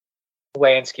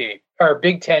 landscape, or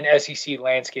Big Ten, SEC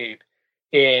landscape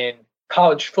in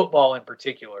college football in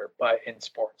particular, but in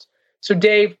sports. So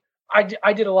Dave, I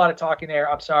did a lot of talking there.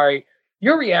 I'm sorry.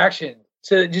 Your reaction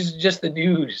to just the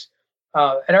news,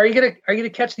 and are you gonna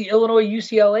catch the Illinois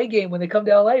UCLA game when they come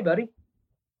to LA, buddy?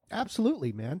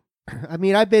 Absolutely, man. I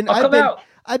mean, I've been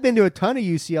to a ton of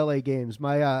UCLA games.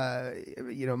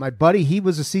 My buddy, he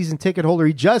was a season ticket holder.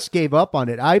 He just gave up on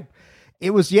it. It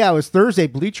was Thursday,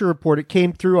 Bleacher Report. It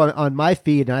came through on my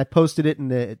feed, and I posted it in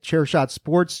the Chairshot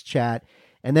Sports chat,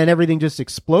 and then everything just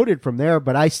exploded from there.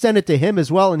 But I sent it to him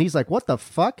as well, and he's like, "What the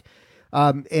fuck?"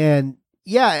 And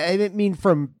yeah, I mean,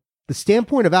 from the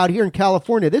standpoint of out here in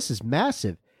California, this is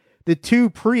massive. The two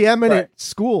preeminent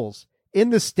schools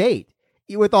in the state,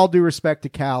 with all due respect to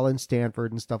Cal and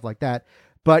Stanford and stuff like that.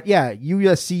 But yeah,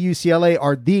 USC, UCLA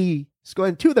are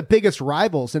two of the biggest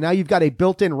rivals. And now you've got a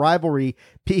built-in rivalry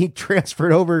being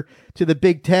transferred over to the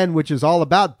Big Ten, which is all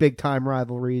about big time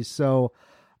rivalries. So,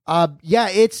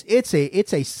 it's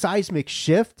a seismic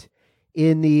shift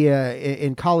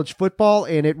in college football.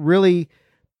 And it really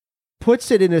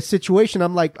puts it in a situation.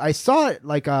 I saw it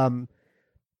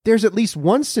there's at least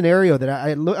one scenario that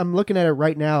I'm looking at it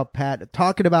right now, Pat,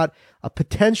 talking about a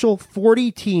potential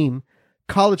 40-team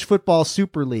college football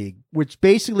super league, which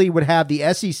basically would have the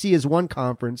SEC as one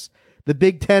conference, the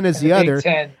Big Ten as the other,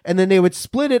 and then they would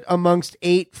split it amongst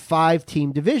 8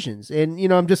 5-team divisions. And,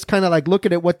 I'm just kind of like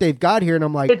looking at what they've got here, and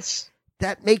I'm like,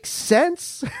 that makes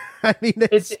sense. I mean,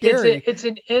 it's scary. It's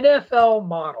an NFL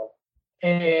model,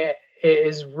 and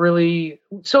is really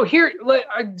so here.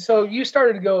 So you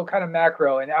started to go kind of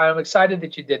macro, and I'm excited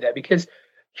that you did that, because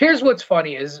here's what's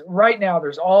funny is right now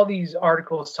there's all these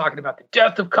articles talking about the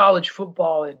death of college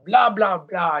football and blah, blah,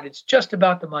 blah. And it's just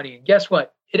about the money. And guess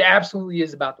what? It absolutely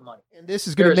is about the money. And this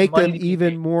is going to make them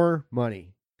even more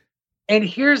money. And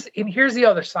here's the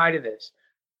other side of this.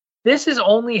 This is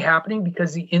only happening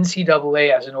because the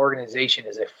NCAA as an organization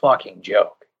is a fucking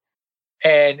joke.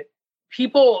 And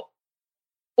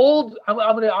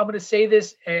I'm gonna say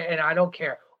this, and I don't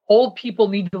care. Old people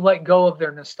need to let go of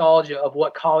their nostalgia of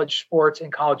what college sports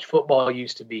and college football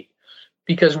used to be.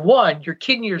 Because one, you're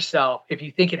kidding yourself if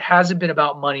you think it hasn't been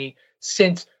about money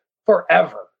since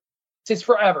forever.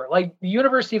 Like the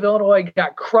University of Illinois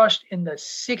got crushed in the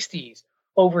 60s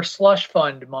over slush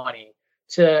fund money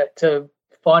to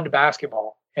fund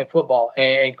basketball and football,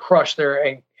 and it crushed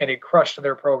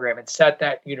their program and set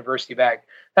that university back.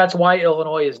 That's why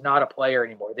Illinois is not a player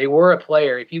anymore. They were a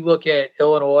player. If you look at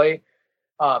Illinois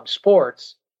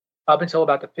sports up until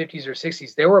about the 50s or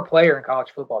 60s, they were a player in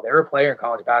college football. They were a player in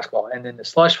college basketball. And then the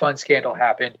slush fund scandal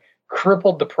happened,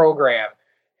 crippled the program,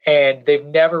 and they've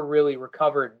never really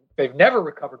recovered. They've never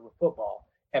recovered with football,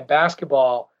 and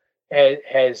basketball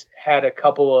has had a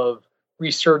couple of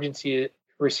resurgences.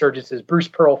 Bruce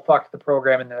Pearl fucked the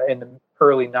program in the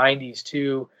early 90s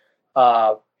too,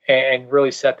 and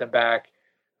really set them back,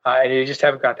 and they just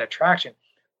haven't got that traction.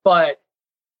 But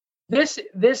this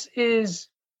is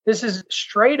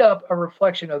straight up a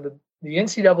reflection of the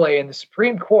NCAA and the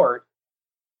Supreme Court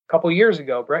a couple of years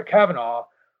ago, Brett Kavanaugh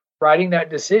writing that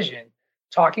decision,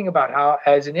 talking about how,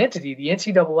 as an entity, the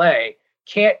NCAA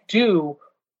can't do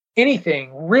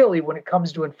anything really when it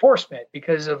comes to enforcement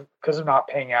because of not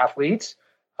paying athletes.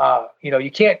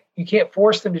 You can't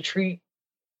force them to treat,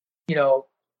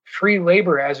 free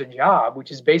labor as a job,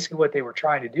 which is basically what they were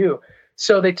trying to do.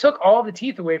 So they took all the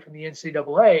teeth away from the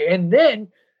NCAA, and then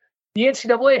the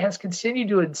NCAA has continued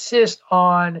to insist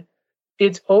on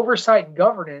its oversight and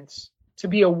governance to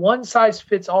be a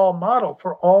one-size-fits-all model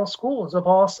for all schools of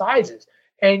all sizes.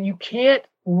 And you can't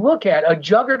look at a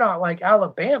juggernaut like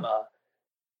Alabama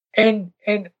and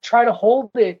try to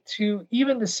hold it to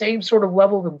even the same sort of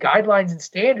level of guidelines and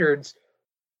standards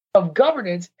of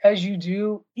governance as you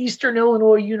do Eastern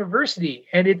Illinois University.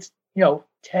 And it's,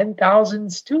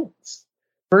 10,000 students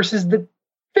versus the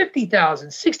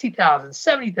 50,000, 60,000,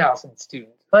 70,000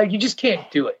 students. Like, you just can't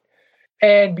do it.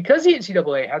 And because the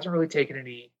NCAA hasn't really taken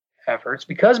any efforts,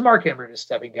 because Mark Emmert is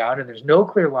stepping down and there's no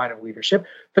clear line of leadership,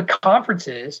 the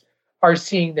conferences are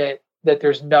seeing that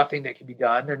there's nothing that can be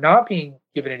done. They're not being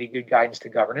given any good guidance to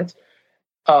governance.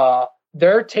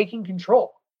 They're taking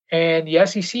control. And the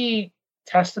SEC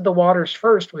tested the waters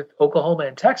first with Oklahoma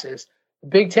and Texas. The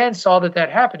Big Ten saw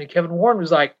that happened, and Kevin Warren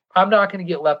was like, I'm not going to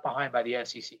get left behind by the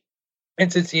SEC.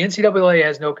 And since the NCAA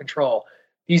has no control,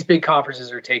 these big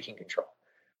conferences are taking control.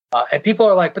 And people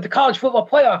are like, but the college football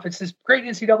playoff, it's this great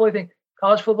NCAA thing.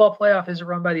 College football playoff isn't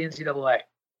run by the NCAA.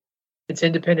 It's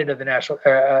independent of the national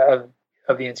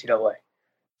of the NCAA.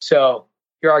 So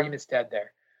your argument's dead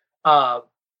there.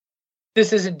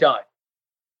 This isn't done.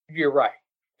 You're right.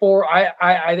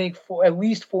 I think for at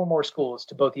least 4 more schools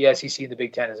to both the SEC and the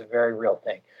Big Ten is a very real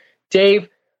thing. Dave,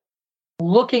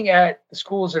 looking at the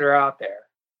schools that are out there,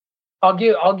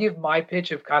 I'll give my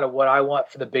pitch of kind of what I want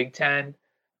for the Big Ten.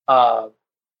 But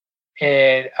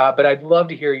I'd love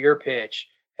to hear your pitch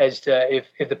as to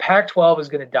if the Pac-12 is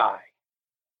going to die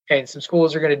and some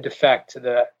schools are going to defect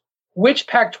to which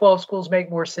Pac-12 schools make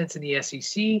more sense in the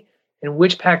SEC and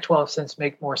which Pac-12 schools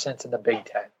make more sense in the Big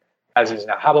Ten as is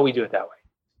now. How about we do it that way?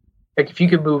 Like, if you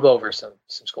could move over some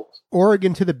schools.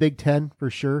 Oregon to the Big Ten for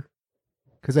sure.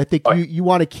 Because I think you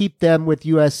want to keep them with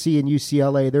USC and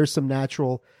UCLA. There's some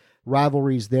natural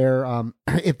rivalries there.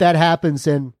 If that happens,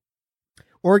 then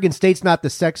Oregon State's not the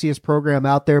sexiest program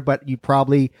out there, but you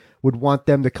probably would want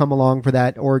them to come along for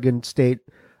that Oregon State,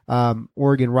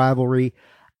 Oregon rivalry.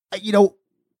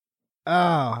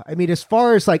 As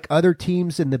far as like other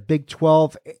teams in the Big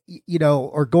 12,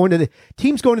 or going to the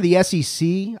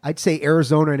SEC, I'd say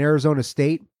Arizona and Arizona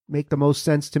State make the most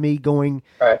sense to me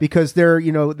because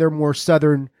they're more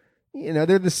southern,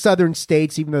 they're the southern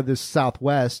states, even though they're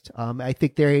Southwest. I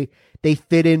think they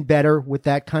fit in better with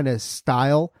that kind of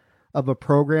style of a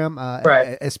program,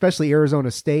 especially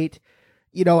Arizona State.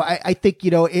 I think,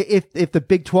 if the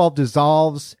Big 12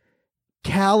 dissolves,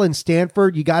 Cal and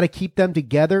Stanford, you got to keep them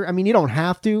together. I mean, you don't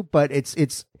have to, but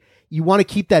you want to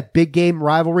keep that big game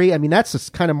rivalry. I mean, that's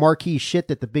the kind of marquee shit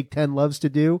that the Big Ten loves to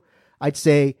do. I'd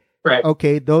say,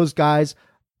 okay, those guys,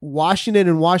 Washington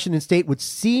and Washington State would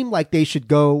seem like they should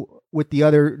go with the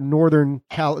other Northern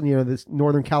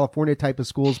California type of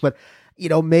schools, but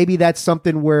maybe that's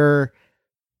something where,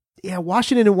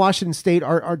 Washington and Washington State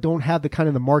don't have the kind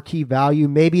of the marquee value.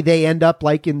 Maybe they end up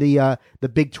like in the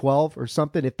Big 12 or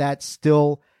something, if that's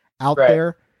still out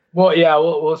there. Well, yeah,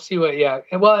 we'll see what. Yeah,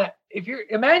 and well, if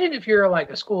you're like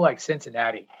a school like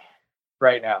Cincinnati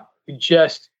right now,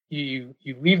 you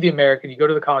leave the American, you go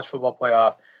to the college football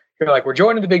playoff. You're like, we're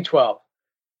joining the Big 12,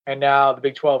 and now the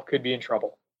Big 12 could be in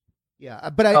trouble.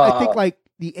 Yeah, but I think like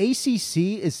the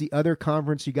ACC is the other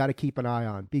conference you got to keep an eye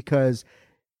on because.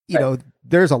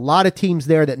 There's a lot of teams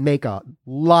there that make a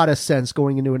lot of sense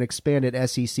going into an expanded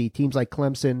SEC. Teams like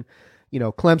Clemson,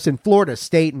 Florida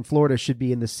State and Florida should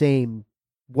be in the same,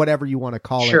 whatever you want to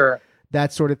call it,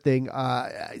 that sort of thing.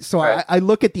 I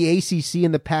look at the ACC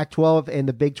and the Pac-12 and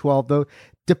the Big 12, though,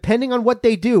 depending on what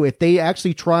they do, if they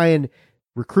actually try and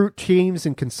recruit teams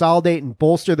and consolidate and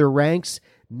bolster their ranks,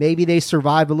 maybe they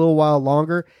survive a little while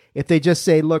longer. If they just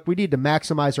say, look, we need to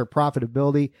maximize our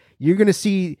profitability, you're going to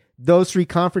see those 3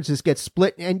 conferences get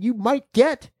split, and you might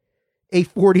get a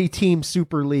 40-team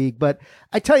Super League. But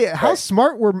I tell you, how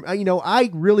smart were, I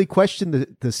really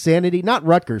question the sanity. Not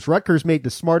Rutgers. Rutgers made the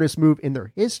smartest move in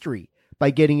their history by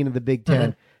getting into the Big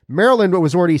Ten. Maryland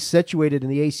was already situated in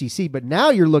the ACC, but now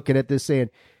you're looking at this saying,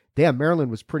 damn, Maryland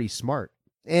was pretty smart.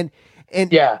 And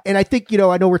I think,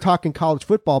 I know we're talking college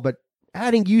football, but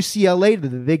adding UCLA to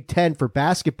the Big Ten for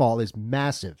basketball is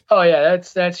massive. Oh yeah,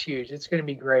 that's huge. It's going to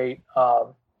be great.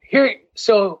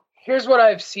 Here's what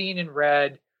I've seen and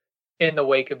read in the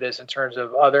wake of this in terms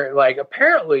of other,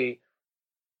 apparently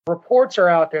reports are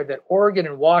out there that Oregon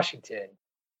and Washington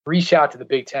reached out to the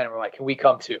Big Ten and were like, can we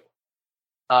come too?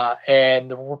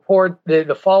 And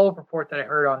the follow-up report that I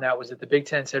heard on that was that the Big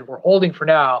Ten said we're holding for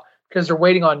now because they're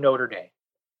waiting on Notre Dame.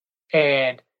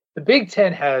 And the Big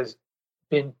Ten has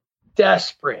been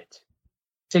desperate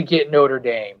to get Notre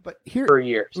Dame for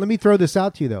years. Let me throw this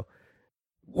out to you, though.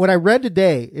 What I read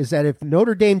today is that if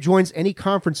Notre Dame joins any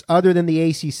conference other than the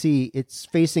ACC, it's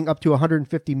facing up to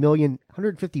 $150 million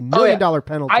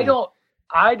penalty.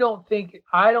 I don't think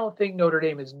Notre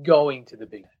Dame is going to the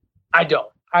Big Ten.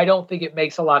 I don't think it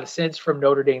makes a lot of sense from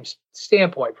Notre Dame's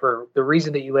standpoint for the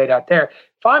reason that you laid out there.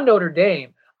 If I'm Notre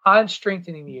Dame, I'm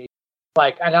strengthening the ACC.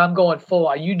 And I'm going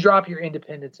full. You drop your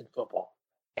independence in football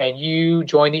and you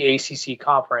join the ACC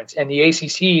conference, and the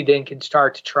ACC then can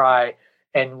start to try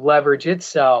and leverage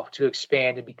itself to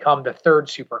expand and become the third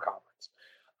super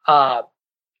conference.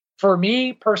 For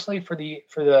me personally, for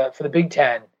the Big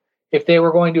Ten, if they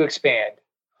were going to expand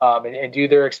and do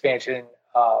their expansion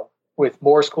with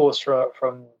more schools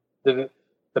from the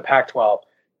Pac-12,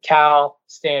 Cal,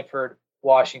 Stanford,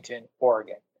 Washington,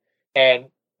 Oregon, and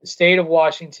the state of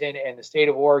Washington and the state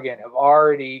of Oregon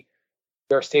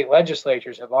their state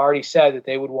legislatures have already said that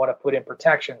they would want to put in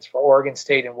protections for Oregon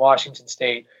State and Washington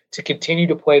State to continue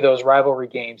to play those rivalry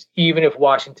games, even if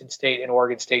Washington State and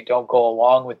Oregon State don't go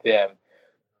along with them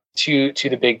to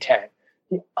the Big Ten.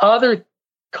 The other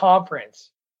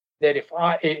conference that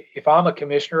if I'm a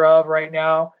commissioner of right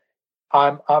now,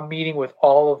 I'm meeting with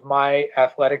all of my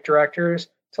athletic directors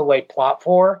to lay plot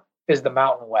for is the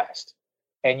Mountain West.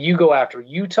 And you go after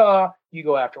Utah, you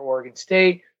go after Oregon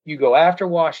State, you go after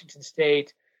Washington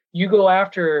State, you go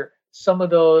after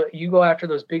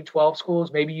those Big 12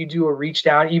 schools. Maybe you do a reach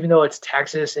down, even though it's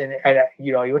Texas, and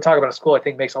you would talk about a school I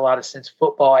think makes a lot of sense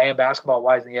football and basketball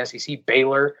wise in the SEC.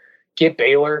 Baylor, get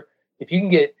Baylor. If you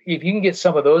can get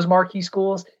some of those marquee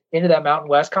schools into that Mountain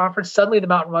West conference, suddenly the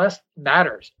Mountain West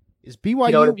matters. Is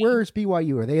BYU? Where is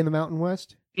BYU? Are they in the Mountain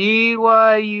West?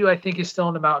 BYU, I think, is still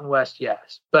in the Mountain West.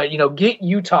 Yes, but get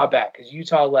Utah back because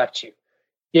Utah left you.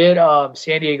 Get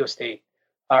San Diego State,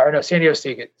 San Diego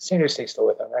State's still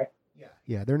with them, right?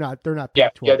 Yeah, they're not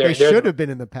Pac-12. They should have been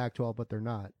in the Pac-12, but they're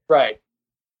not. Right.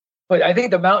 But I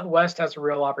think the Mountain West has a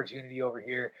real opportunity over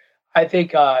here. I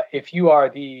think if you are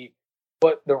the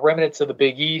remnants of the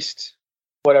Big East,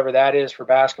 whatever that is for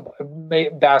basketball,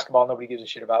 nobody gives a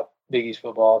shit about Big East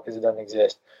football because it doesn't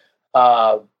exist.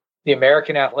 The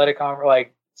American Athletic Conference,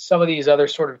 like some of these other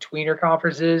sort of tweener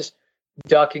conferences,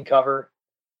 duck and cover.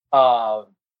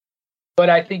 But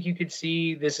I think you could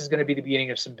see this is going to be the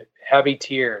beginning of some heavy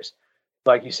tiers.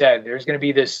 Like you said, there's going to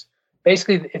be this,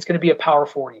 basically it's going to be a Power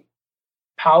 40,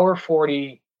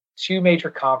 two major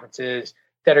conferences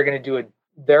that are going to do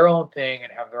their own thing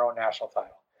and have their own national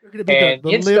title. They're going to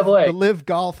be the live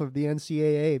golf of the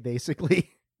NCAA, basically.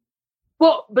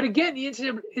 Well, but again, the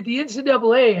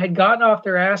NCAA had gotten off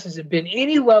their asses and been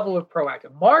any level of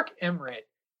proactive. Mark Emmert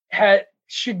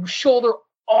should shoulder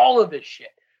all of this shit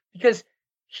because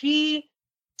he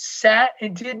sat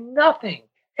and did nothing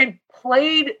and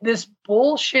played this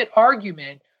bullshit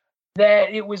argument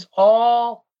that it was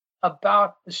all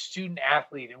about the student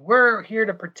athlete and we're here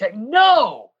to protect.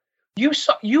 No,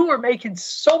 you were making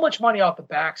so much money off the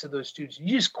backs of those students.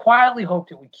 You just quietly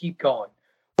hoped it would keep going,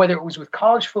 whether it was with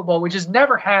college football, which has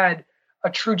never had a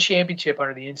true championship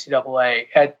under the NCAA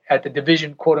at the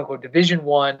division, quote unquote, Division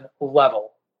I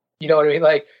level. You know what I mean?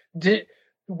 Like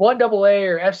 1AA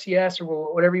or FCS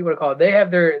or whatever you want to call it, they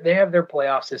have their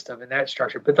playoff system and that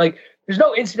structure. But like, there's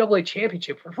no NCAA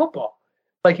championship for football.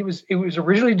 Like it was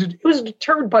originally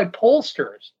determined by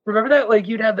pollsters. Remember that? Like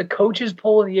you'd have the coaches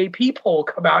poll and the AP poll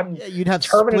come out and you'd have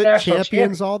split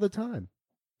champions all the time.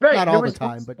 Right, not all the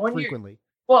time, but frequently.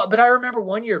 Well, but I remember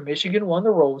one year Michigan won the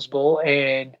Rose Bowl,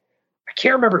 and I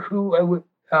can't remember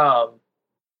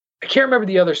I can't remember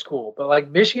the other school, but like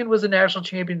Michigan was a national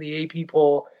champion in the AP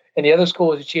poll, and the other school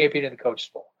was a champion in the coaches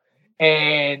bowl.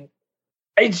 And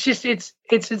it's just it's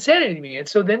insanity to me. And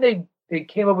so then they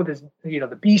came up with this, the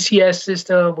BCS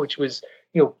system, which was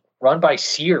run by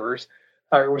Sears,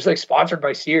 or it was like sponsored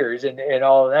by Sears and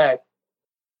all of that.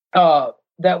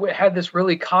 that had this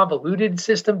really convoluted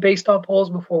system based on polls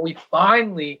before we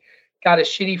finally got a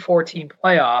shitty 4-team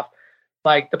playoff.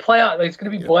 Like the playoff, it's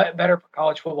going to be better for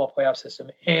college football playoff system.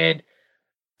 And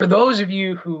for those of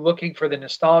you who are looking for the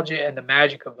nostalgia and the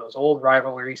magic of those old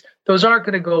rivalries, those aren't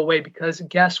going to go away because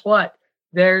guess what?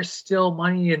 There's still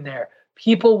money in there.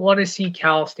 People want to see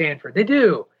Cal Stanford. They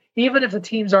do. Even if the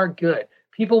teams aren't good,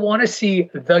 people want to see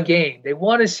the game. They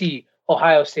want to see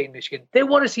Ohio State and Michigan. They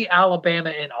want to see Alabama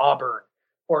and Auburn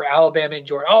or Alabama and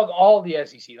Georgia, all the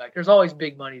SEC. Like there's always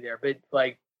big money there, but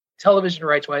like television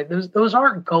rights wise, those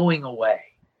aren't going away.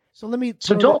 So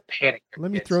don't panic.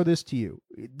 Let me throw this to you.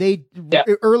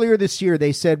 Earlier this year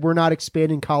they said we're not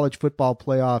expanding college football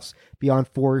playoffs beyond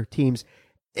 4 teams.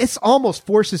 It's almost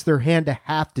forces their hand to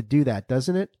have to do that,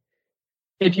 doesn't it?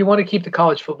 If you want to keep the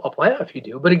college football playoff, you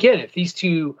do. But again, if these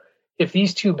two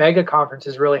mega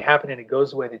conferences really happen and it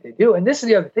goes the way that they do, and this is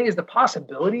the other thing, is the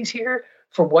possibilities here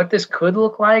for what this could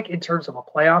look like in terms of a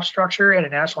playoff structure and a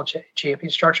national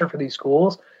champion structure for these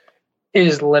schools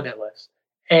is limitless.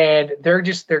 And they're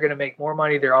going to make more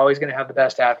money. They're always going to have the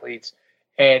best athletes,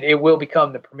 and it will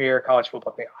become the premier college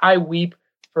football thing. I weep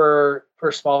for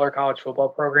smaller college football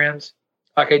programs,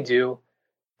 like I do,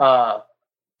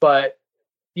 but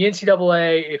the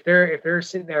NCAA, if they're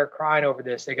sitting there crying over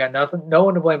this, they got no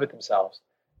one to blame but themselves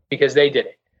because they did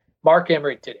it. Mark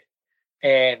Emmert did it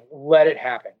and let it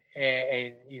happen.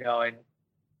 And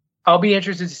I'll be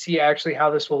interested to see actually how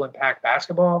this will impact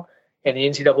basketball and the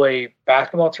NCAA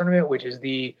basketball tournament, which is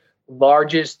the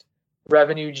largest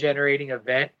revenue generating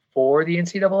event for the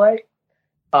NCAA.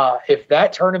 If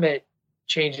that tournament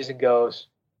changes and goes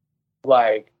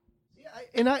like,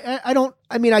 and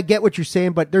I get what you're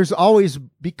saying, but there's always,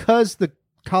 because the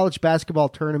college basketball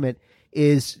tournament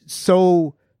is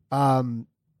so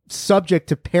subject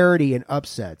to parity and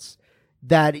upsets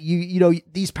that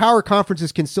these power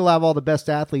conferences can still have all the best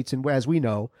athletes. And as we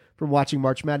know from watching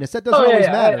March Madness, that doesn't always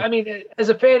matter. I mean, as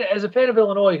a fan of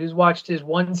Illinois, who's watched his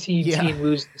 1 seed team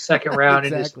lose in the second round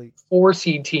exactly. and his 4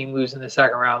 seed team lose in the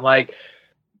second round, like,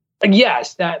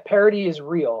 yes, that parity is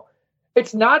real.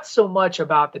 It's not so much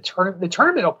about the tournament. The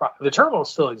tournament will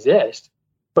still exist,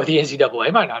 but the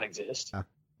NCAA might not exist.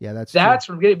 Yeah, that's what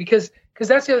I'm getting, because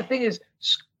that's the other thing is,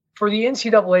 for the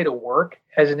NCAA to work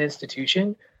as an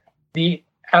institution, the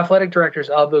athletic directors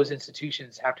of those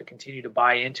institutions have to continue to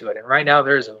buy into it. And right now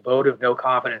there's a vote of no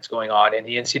confidence going on in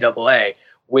the NCAA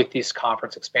with this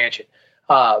conference expansion.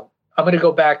 I'm going to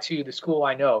go back to the school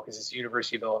I know because it's the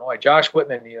University of Illinois. Josh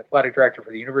Whitman, the athletic director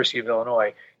for the University of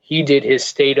Illinois, he did his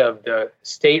state of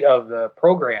the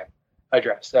program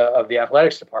address of the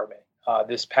athletics department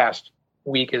this past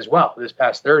week as well, this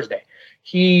past Thursday.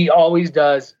 He always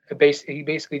does, he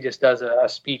basically just does a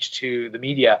speech to the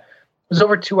media. It was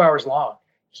over 2 hours long.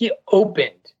 He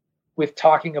opened with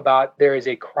talking about there is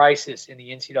a crisis in the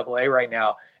NCAA right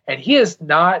now, and he is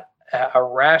not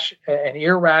an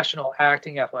irrational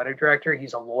acting athletic director.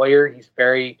 He's a lawyer. He's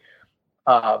very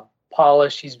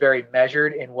polished. He's very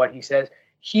measured in what he says.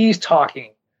 He's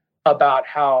talking about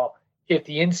how if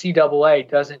the NCAA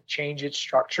doesn't change its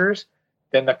structures,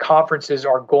 then the conferences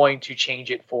are going to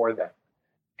change it for them.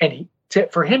 And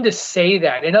for him to say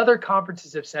that, and other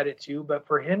conferences have said it too, but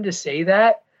for him to say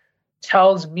that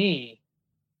tells me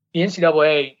the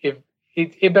NCAA, if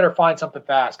it better find something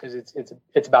fast because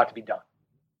it's about to be done.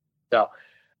 So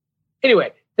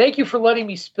anyway, thank you for letting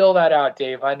me spill that out,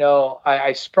 Dave. I know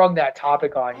I sprung that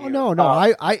topic on you. Oh,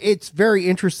 no. It's very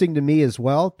interesting to me as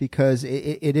well because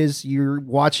it is, you're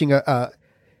watching a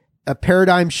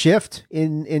paradigm shift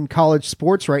in college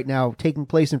sports right now taking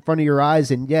place in front of your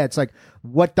eyes. And yeah, it's like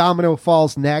what domino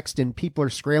falls next and people are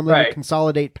scrambling to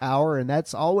consolidate power. And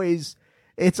it's always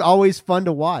fun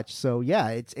to watch. So yeah,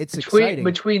 it's exciting.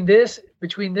 Between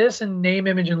this and name,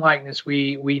 image, and likeness,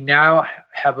 we now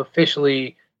have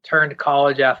officially turned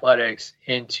college athletics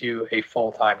into a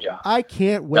full-time job. I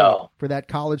can't wait for that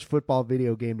college football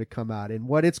video game to come out and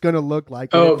what it's going to look like.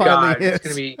 Oh God, it's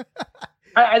going to be.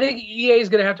 I think EA is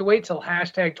going to have to wait till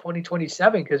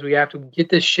 #2027 because we have to get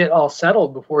this shit all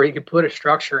settled before he can put a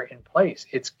structure in place.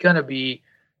 It's going to be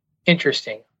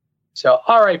interesting. So,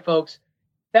 all right, folks.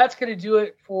 That's going to do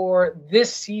it for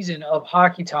this season of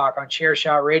Hockey Talk on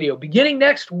Chairshot Radio. Beginning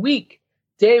next week,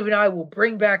 Dave and I will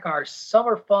bring back our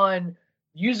summer fun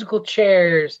musical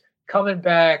chairs coming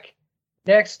back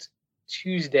next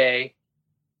Tuesday.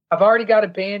 I've already got a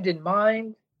band in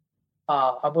mind.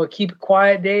 I'm going to keep it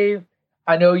quiet, Dave.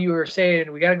 I know you were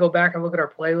saying we got to go back and look at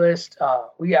our playlist.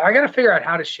 I got to figure out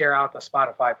how to share out the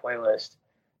Spotify playlist.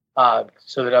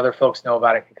 So that other folks know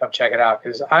about it and come check it out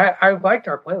because I liked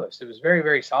our playlist. It was very,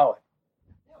 very solid.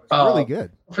 It was really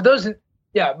good. For those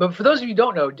Yeah, but for those of you who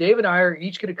don't know, Dave and I are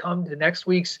each going to come to next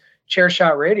week's Chair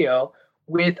Shot Radio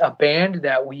with a band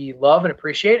that we love and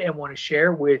appreciate and want to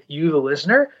share with you, the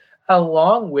listener,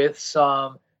 along with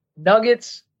some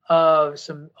nuggets of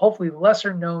some hopefully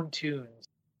lesser known tunes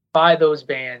by those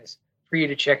bands for you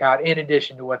to check out in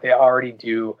addition to what they already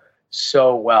do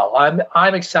so well.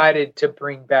 I'm excited to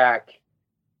bring back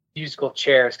musical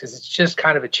chairs because it's just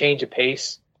kind of a change of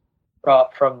pace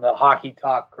from the hockey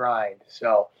talk grind.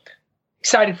 So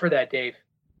excited for that, Dave.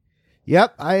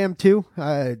 Yep, I am too.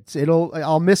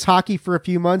 I'll miss hockey for a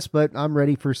few months, but I'm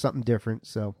ready for something different.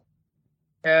 So,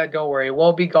 don't worry, it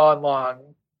won't be gone long.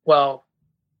 Well,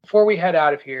 before we head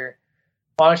out of here,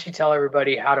 why don't you tell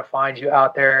everybody how to find you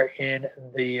out there in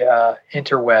the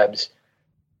interwebs?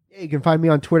 You can find me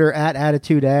on Twitter at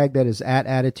AttitudeAg, that is at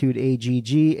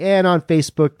AttitudeAGG, and on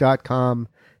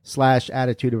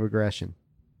Facebook.com/Attitude of Aggression.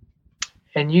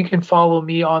 And you can follow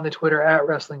me on the Twitter at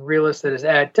Wrestling Realist, that is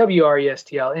at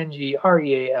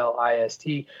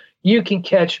WRESTLNGREALIST. You can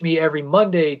catch me every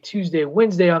Monday, Tuesday,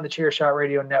 Wednesday on the Chairshot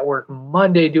Radio Network.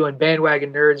 Monday doing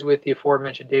Bandwagon Nerds with the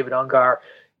aforementioned David Ungar.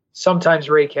 Sometimes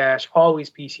Ray Cash, always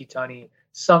PC Tunney.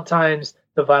 Sometimes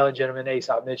the Violent Gentleman,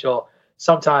 Aesop Mitchell.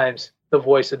 Sometimes the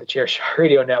voice of the Chairshot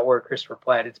Radio Network, Christopher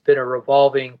Platt. It's been a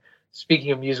revolving,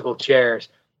 speaking of musical chairs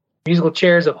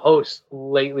of hosts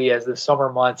lately as the summer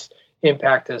months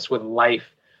impact us with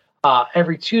life.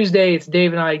 Every Tuesday, it's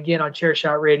Dave and I again on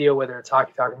Chairshot Radio, whether it's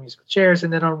Hockey Talk or Musical Chairs.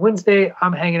 And then on Wednesday,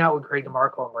 I'm hanging out with Greg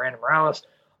DeMarco and Miranda Morales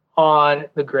on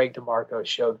the Greg DeMarco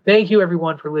Show. Thank you,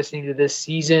 everyone, for listening to this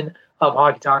season of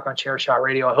Hockey Talk on Chairshot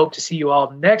Radio. I hope to see you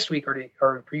all next week,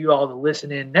 or for you all to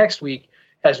listen in next week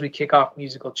as we kick off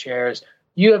Musical Chairs.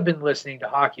 You have been listening to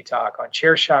Hockey Talk on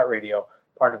Chairshot Radio,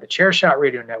 part of the Chairshot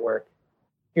Radio Network,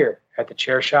 here at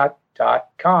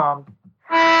thechairshot.com.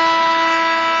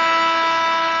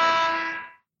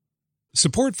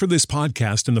 Support for this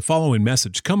podcast and the following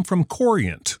message come from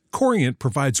Corient. Corient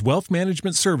provides wealth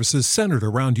management services centered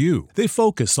around you. They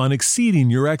focus on exceeding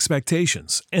your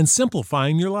expectations and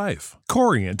simplifying your life.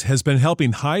 Corient has been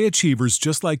helping high achievers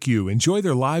just like you enjoy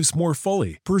their lives more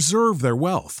fully, preserve their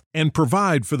wealth, and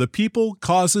provide for the people,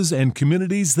 causes, and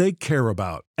communities they care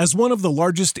about. As one of the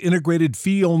largest integrated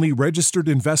fee-only registered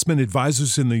investment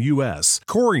advisors in the U.S.,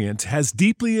 Corient has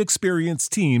deeply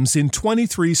experienced teams in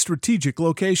 23 strategic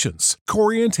locations.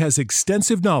 Corient has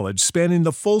extensive knowledge spanning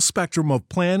the full spectrum of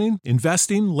planning,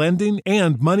 investing, lending,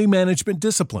 and money management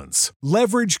disciplines.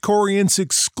 Leverage Corient's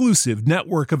exclusive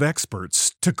network of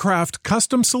experts to craft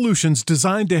custom solutions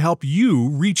designed to help you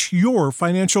reach your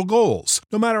financial goals,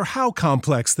 no matter how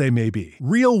complex they may be.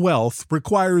 Real wealth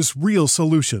requires real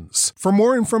solutions. For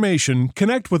more information,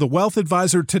 connect with a wealth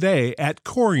advisor today at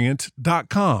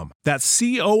Corient.com. That's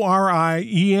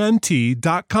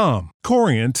Corient.com.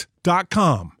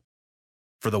 Corient.com.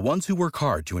 For the ones who work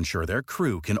hard to ensure their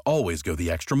crew can always go the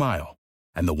extra mile,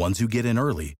 and the ones who get in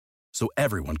early so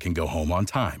everyone can go home on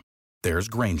time, there's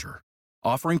Grainger,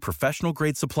 offering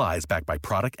professional-grade supplies backed by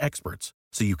product experts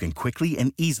so you can quickly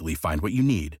and easily find what you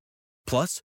need.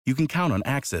 Plus, you can count on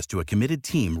access to a committed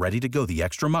team ready to go the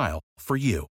extra mile for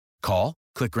you. Call,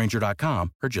 click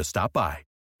Grainger.com, or just stop by.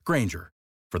 Grainger,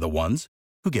 for the ones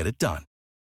who get it done.